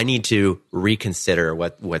 that I need to reconsider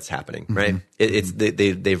what's happening, right?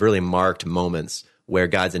 They've really marked moments where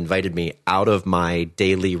God's invited me out of my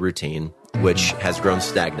daily routine, which has grown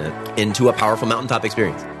stagnant, into a powerful mountaintop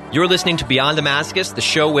experience. You're listening to Beyond Damascus, the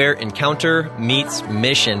show where encounter meets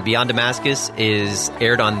mission. Beyond Damascus is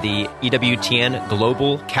aired on the EWTN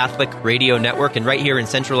Global Catholic Radio Network and right here in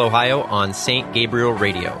Central Ohio on St. Gabriel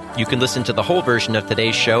Radio. You can listen to the whole version of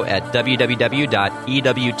today's show at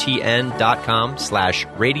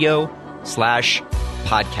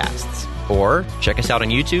www.ewtn.com/radio/podcasts. Or check us out on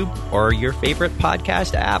YouTube or your favorite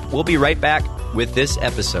podcast app. We'll be right back with this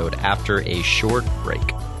episode after a short break.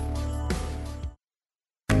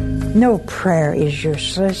 No prayer is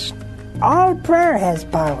useless. All prayer has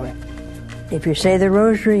power. If you say the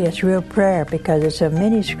rosary, it's real prayer because it's a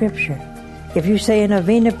mini scripture. If you say a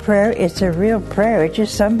novena prayer, it's a real prayer. It's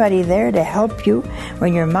just somebody there to help you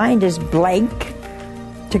when your mind is blank,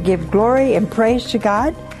 to give glory and praise to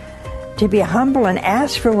God, to be humble and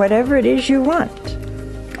ask for whatever it is you want.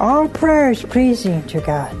 All prayer is pleasing to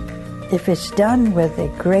God if it's done with a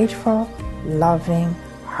grateful, loving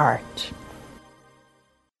heart.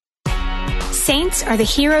 Saints are the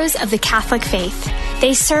heroes of the Catholic faith.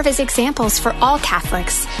 They serve as examples for all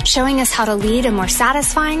Catholics, showing us how to lead a more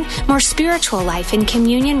satisfying, more spiritual life in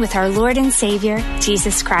communion with our Lord and Savior,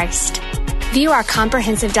 Jesus Christ. View our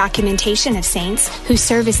comprehensive documentation of saints who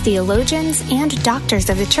serve as theologians and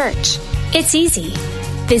doctors of the Church. It's easy.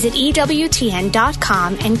 Visit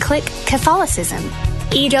EWTN.com and click Catholicism.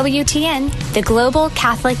 EWTN, the Global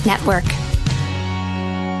Catholic Network.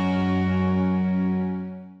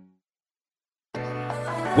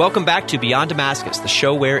 Welcome back to Beyond Damascus, the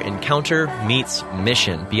show where encounter meets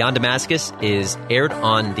mission. Beyond Damascus is aired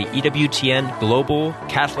on the EWTN Global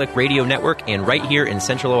Catholic Radio Network and right here in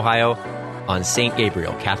Central Ohio on St.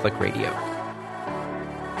 Gabriel Catholic Radio.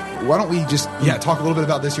 Why don't we just talk a little bit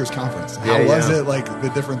about this year's conference? How was it? Like the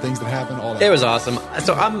different things that happened, all that. It was awesome.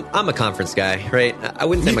 So I'm a conference guy, right? I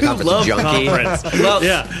wouldn't say I'm a conference junkie. Well,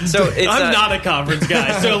 yeah. So I'm not a conference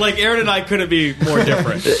guy. So like Aaron and I couldn't be more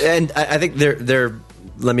different. And I think they're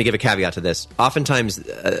let me give a caveat to this. Oftentimes,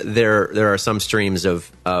 there are some streams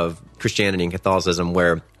of Christianity and Catholicism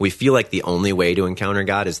where we feel like the only way to encounter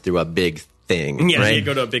God is through a big thing. Yeah, right? You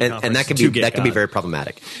go to a big conference, and that can be very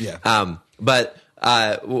problematic. Yeah. But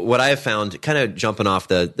what I have found, kind of jumping off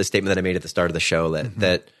the statement that I made at the start of the show,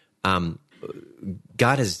 that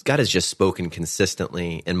God has just spoken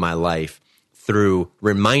consistently in my life through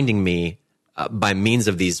reminding me by means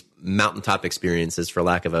of these mountaintop experiences, for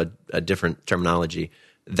lack of a different terminology,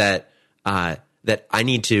 that I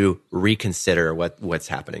need to reconsider what's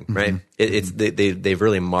happening. Right? They've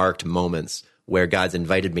really marked moments where God's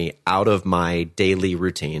invited me out of my daily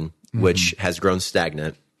routine, which has grown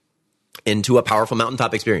stagnant, into a powerful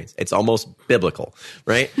mountaintop experience. It's almost biblical,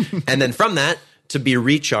 right? And then from that to be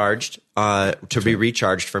recharged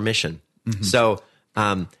for mission. So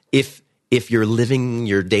if if you're living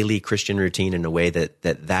your daily Christian routine in a way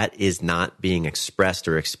that is not being expressed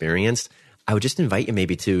or experienced, I would just invite you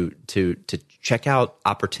maybe to check out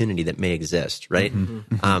opportunity that may exist, right?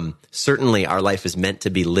 Certainly our life is meant to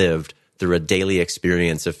be lived through a daily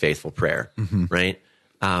experience of faithful prayer, right?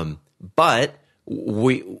 But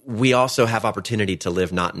we also have opportunity to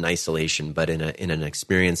live not in isolation, but in an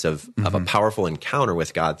experience of a powerful encounter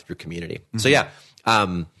with God through community. So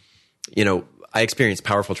I experienced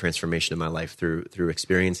powerful transformation in my life through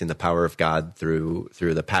experiencing the power of God through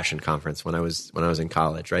the Passion Conference when I was in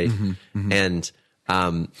college, right? And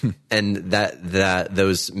that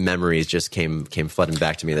those memories just came flooding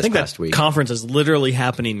back to me this past week. Conference is literally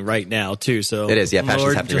happening right now too. So it is, yeah.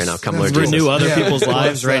 Passion's happening right now. Come, Lord Jesus. Renew other people's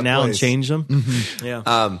lives right now and change them.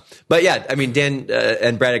 Yeah. But yeah, I mean, Dan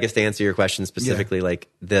and Brad, I guess to answer your question specifically, like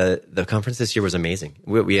the conference this year was amazing.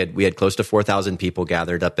 We had close to 4,000 people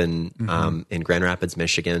gathered up in Grand Rapids,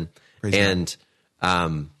 Michigan, and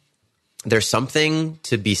there's something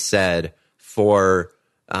to be said for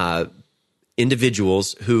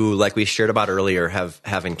individuals who, like we shared about earlier,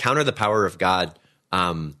 have encountered the power of God,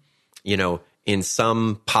 in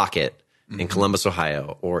some pocket in Columbus,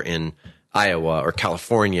 Ohio, or in Iowa, or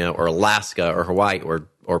California, or Alaska, or Hawaii, or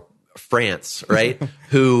France, right?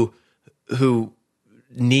 who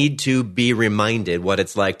need to be reminded what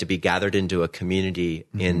it's like to be gathered into a community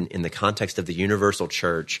in the context of the universal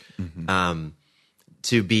church,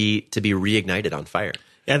 to be reignited on fire.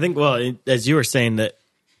 Yeah, I think. Well, as you were saying that.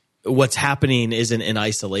 What's happening isn't in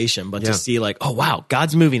isolation, but to see like, oh wow,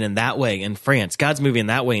 God's moving in that way in France, God's moving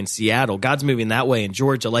that way in Seattle, God's moving that way in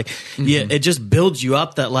Georgia. Like, it just builds you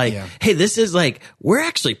up that like, hey, this is like, we're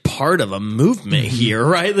actually part of a movement here,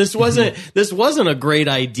 right? This wasn't a great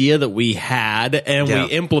idea that we had and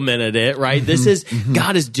we implemented it, right? This is,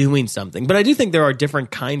 God is doing something. But I do think there are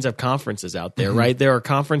different kinds of conferences out there, right? There are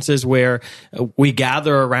conferences where we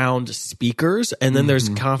gather around speakers, and then there's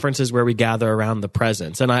conferences where we gather around the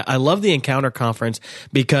presence. And I love the Encounter Conference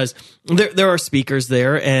because there are speakers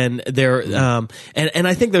there, and there and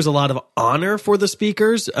I think there's a lot of honor for the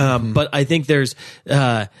speakers. But I think there's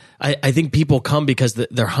I think people come because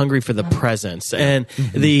they're hungry for the presence, and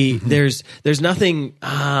there's nothing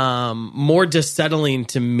more dissettling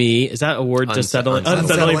to me. Is that a word? Unsettling.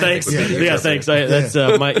 Thanks. Yeah, thanks. That's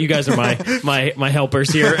you guys are my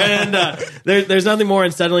helpers here, and there's nothing more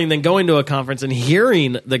unsettling than going to a conference and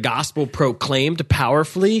hearing the gospel proclaimed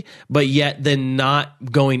powerfully, but yet then not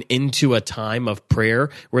going into a time of prayer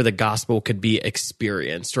where the gospel could be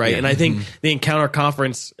experienced, right? And I think the Encounter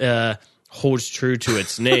Conference holds true to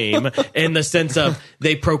its name in the sense of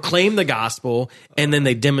they proclaim the gospel and then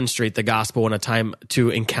they demonstrate the gospel in a time to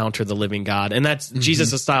encounter the living God. And that's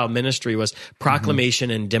Jesus' style of ministry was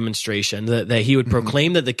proclamation and demonstration, that he would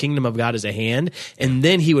proclaim that the kingdom of God is at hand, and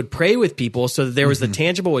then he would pray with people so that there was the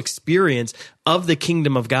tangible experience of the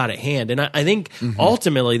kingdom of God at hand. And I think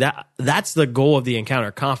ultimately that's the goal of the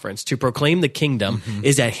Encounter Conference, to proclaim the kingdom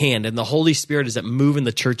is at hand, and the Holy Spirit is at move in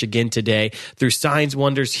the church again today through signs,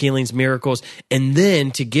 wonders, healings, miracles, and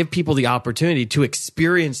then to give people the opportunity to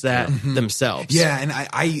experience that themselves. Yeah, and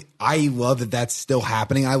I love that that's still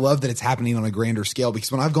happening. I love that it's happening on a grander scale,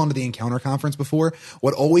 because when I've gone to the Encounter Conference before,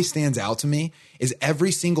 what always stands out to me is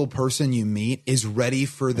every single person you meet is ready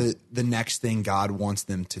for the next thing God wants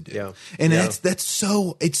them to do. Yeah. And it's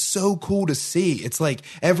so cool to see. It's like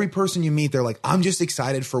every person you meet, they're like, I'm just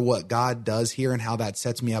excited for what God does here and how that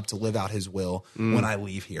sets me up to live out his will when I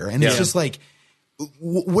leave here. And it's just like,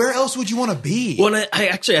 where else would you want to be? Well,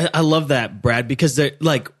 I love that, Brad, because they're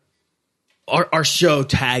like, our show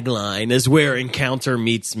tagline is where encounter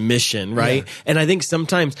meets mission, right? Yeah. And I think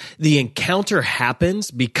sometimes the encounter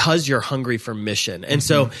happens because you're hungry for mission. And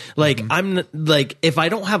so like, I'm like, if I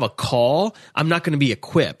don't have a call, I'm not going to be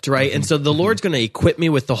equipped, right? And so the Lord's going to equip me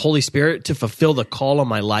with the Holy Spirit to fulfill the call on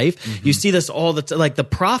my life. You see this all the time, like the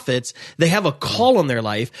prophets, they have a call on their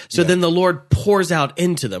life. So then the Lord pours out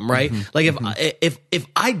into them, right? Like if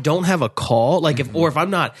I don't have a call, like if I'm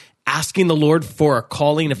not asking the Lord for a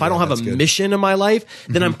calling, if I don't have a mission in my life,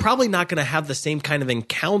 then I'm probably not going to have the same kind of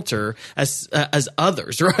encounter as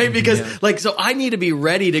others, right? Because like, so I need to be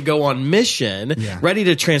ready to go on mission, ready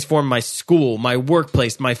to transform my school, my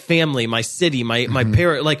workplace, my family, my city, my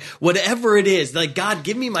parent, like whatever it is, like God,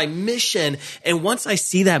 give me my mission. And once I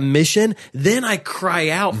see that mission, then I cry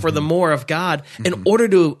out for the more of God. In order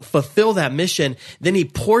to fulfill that mission, then he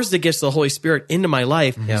pours the gifts of the Holy Spirit into my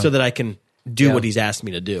life so that I can do what he's asked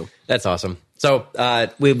me to do. That's awesome. So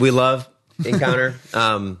we love Encounter.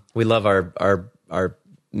 We love our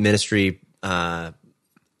ministry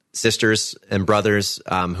sisters and brothers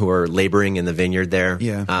who are laboring in the vineyard there.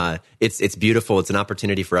 Yeah. It's beautiful. It's an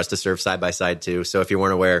opportunity for us to serve side by side too. So if you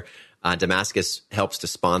weren't aware, Damascus helps to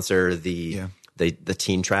sponsor the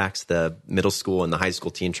teen tracks, the middle school and the high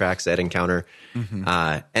school teen tracks at Encounter,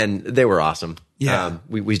 and they were awesome. Yeah.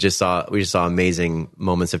 We just saw amazing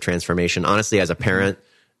moments of transformation. Honestly, as a parent,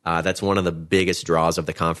 that's one of the biggest draws of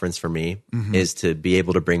the conference for me, is to be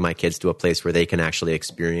able to bring my kids to a place where they can actually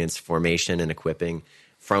experience formation and equipping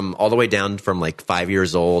from all the way down from like 5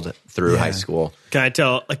 years old through high school. Can I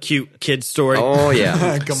tell a cute kid story? Oh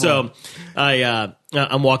yeah. So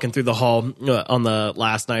I'm walking through the hall on the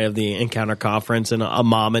last night of the Encounter conference, and a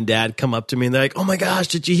mom and dad come up to me and they're like, "Oh my gosh,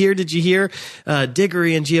 did you hear?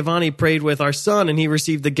 Diggory and Giovanni prayed with our son, and he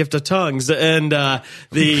received the gift of tongues." And and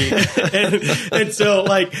so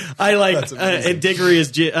like and Diggory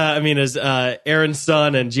is Aaron's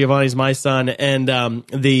son, and Giovanni's my son, and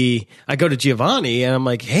I go to Giovanni and I'm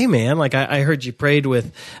like, "Hey man, like I heard you prayed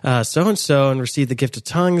with so and so and received the gift of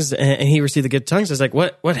tongues," and he received the gift of tongues. I was like,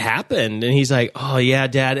 "What happened?" And he's like, "Oh yeah,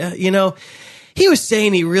 Dad, he was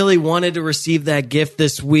saying he really wanted to receive that gift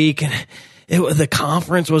this week, and the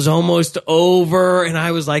conference was almost over." And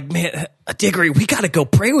I was like, "Man, Diggory, we got to go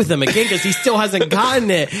pray with him again because he still hasn't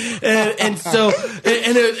gotten it." And so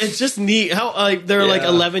it's just neat how they're like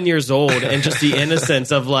 11 years old, and just the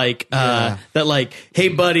innocence of that, like, "Hey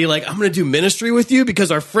buddy, like I'm going to do ministry with you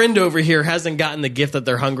because our friend over here hasn't gotten the gift that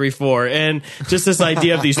they're hungry for." And just this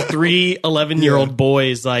idea of these 3 11-year-old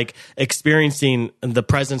boys like experiencing the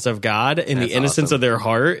presence of God in the innocence of their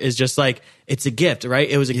heart is just like, it's a gift, right?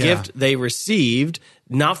 It was a gift they received,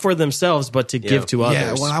 not for themselves, but to give to others.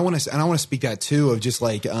 Yeah, well, I want to speak that too, of just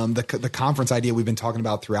like the conference idea we've been talking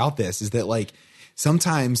about throughout this, is that like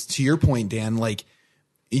sometimes, to your point, Dan, like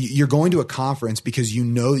you're going to a conference because you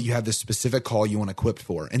know that you have this specific call you want equipped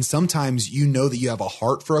for. And sometimes you know that you have a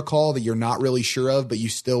heart for a call that you're not really sure of, but you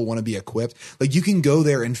still want to be equipped. Like you can go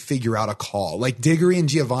there and figure out a call. Like Diggory and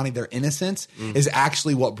Giovanni, their innocence is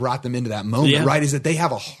actually what brought them into that moment, right? Is that they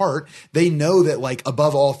have a heart. They know that like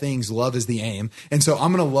above all things, love is the aim. And so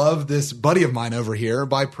I'm going to love this buddy of mine over here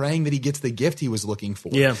by praying that he gets the gift he was looking for.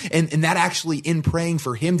 Yeah. And that actually, in praying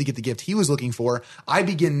for him to get the gift he was looking for, I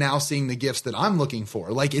begin now seeing the gifts that I'm looking for.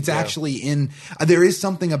 Like it's actually there is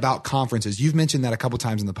something about conferences. You've mentioned that a couple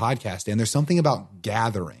times in the podcast, and there's something about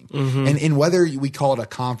gathering. And whether we call it a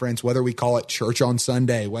conference, whether we call it church on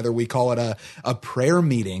Sunday, whether we call it a prayer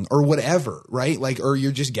meeting or whatever, right? Like, or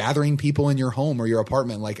you're just gathering people in your home or your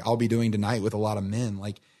apartment, like I'll be doing tonight with a lot of men.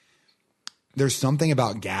 Like there's something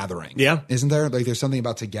about gathering. Yeah. Isn't there? Like there's something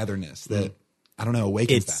about togetherness that, I don't know,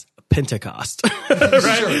 awakens that. Pentecost,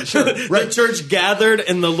 right? Sure. Right. The church gathered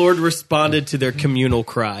and the Lord responded to their communal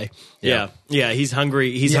cry. Yeah. He's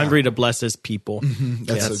hungry. He's hungry to bless his people.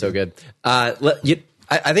 That's so good. I think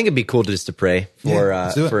it'd be cool to pray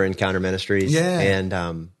for Encounter Ministries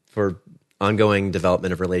and for ongoing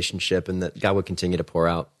development of relationship, and that God would continue to pour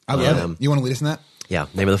out. I love them. You want to lead us in that? Yeah. In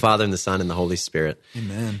the name of the Father and the Son and the Holy Spirit.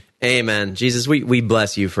 Amen. Amen. Jesus, we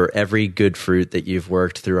bless you for every good fruit that you've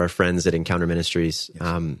worked through our friends at Encounter Ministries.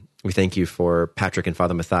 Yes. We thank you for Patrick and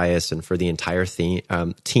Father Matthias and for the entire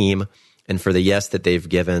team and for the yes that they've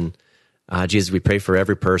given. Jesus, we pray for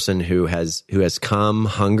every person who has come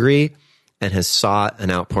hungry and has sought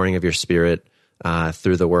an outpouring of your Spirit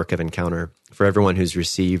through the work of Encounter. For everyone who's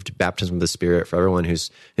received baptism of the Spirit, for everyone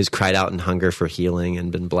who's cried out in hunger for healing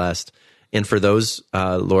and been blessed. And for those,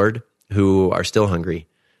 Lord, who are still hungry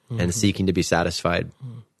and seeking to be satisfied,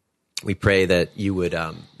 we pray that you would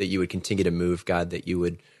continue to move, God, that you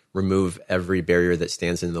would remove every barrier that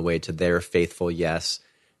stands in the way to their faithful yes,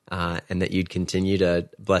 and that you'd continue to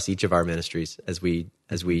bless each of our ministries as we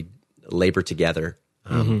labor together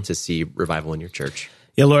to see revival in your church.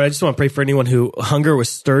 Yeah, Lord, I just want to pray for anyone who hunger was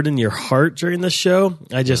stirred in your heart during this show.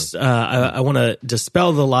 I just, I want to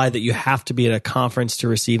dispel the lie that you have to be at a conference to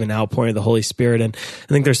receive an outpouring of the Holy Spirit. And I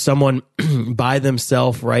think there's someone by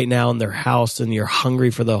themselves right now in their house, and you're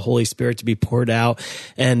hungry for the Holy Spirit to be poured out.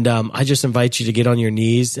 And I just invite you to get on your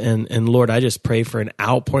knees. And Lord, I just pray for an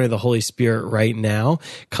outpouring of the Holy Spirit right now.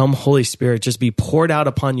 Come, Holy Spirit, just be poured out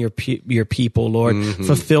upon your people, Lord.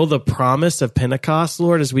 Fulfill the promise of Pentecost,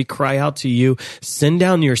 Lord, as we cry out to you. Send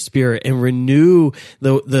down your Spirit and renew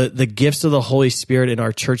the gifts of the Holy Spirit in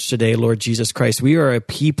our church today, Lord Jesus Christ. We are a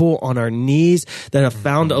people on our knees that have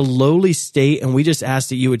found a lowly state, and we just ask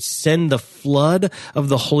that you would send the flood of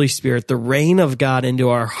the Holy Spirit, the rain of God, into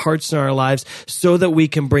our hearts and our lives, so that we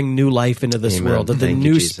can bring new life into this world, that the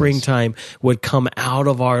new springtime would come out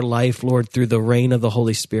of our life, Lord, through the rain of the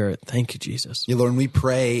Holy Spirit. Thank you, Jesus. Yeah, Lord, and we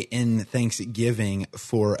pray in thanksgiving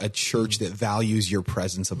for a church that values your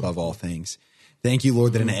presence above all things. Thank you,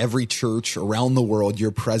 Lord, that in every church around the world, your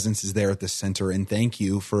presence is there at the center. And thank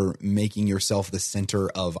you for making yourself the center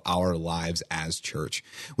of our lives as church.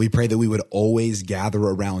 We pray that we would always gather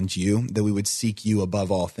around you, that we would seek you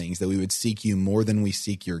above all things, that we would seek you more than we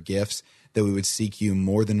seek your gifts, that we would seek you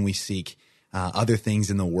more than we seek other things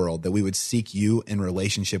in the world, that we would seek you in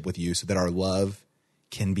relationship with you so that our love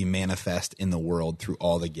can be manifest in the world through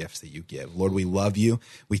all the gifts that you give. Lord, we love you.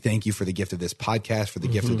 We thank you for the gift of this podcast, for the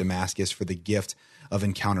gift of Damascus, for the gift of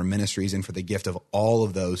Encounter Ministries, and for the gift of all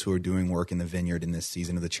of those who are doing work in the vineyard in this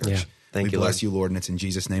season of the church. Yeah. Thank you, bless you, Lord, and it's in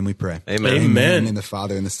Jesus' name we pray. Amen. Amen. In the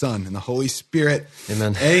Father, and the Son, and the Holy Spirit.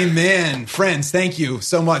 Amen. Amen. Friends, thank you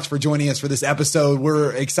so much for joining us for this episode.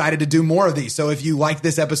 We're excited to do more of these. So if you like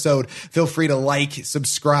this episode, feel free to like,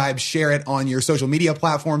 subscribe, share it on your social media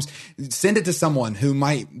platforms. Send it to someone who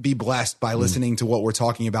might be blessed by listening to what we're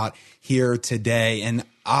talking about here today. And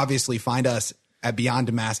obviously find us at Beyond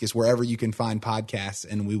Damascus, wherever you can find podcasts,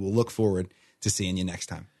 and we will look forward to seeing you next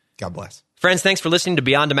time. God bless. Friends, thanks for listening to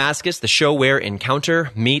Beyond Damascus, the show where encounter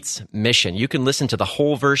meets mission. You can listen to the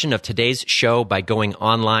whole version of today's show by going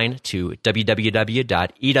online to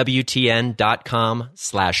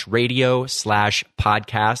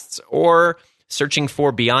www.ewtn.com/radio/podcasts or searching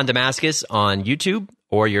for Beyond Damascus on YouTube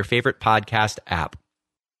or your favorite podcast app.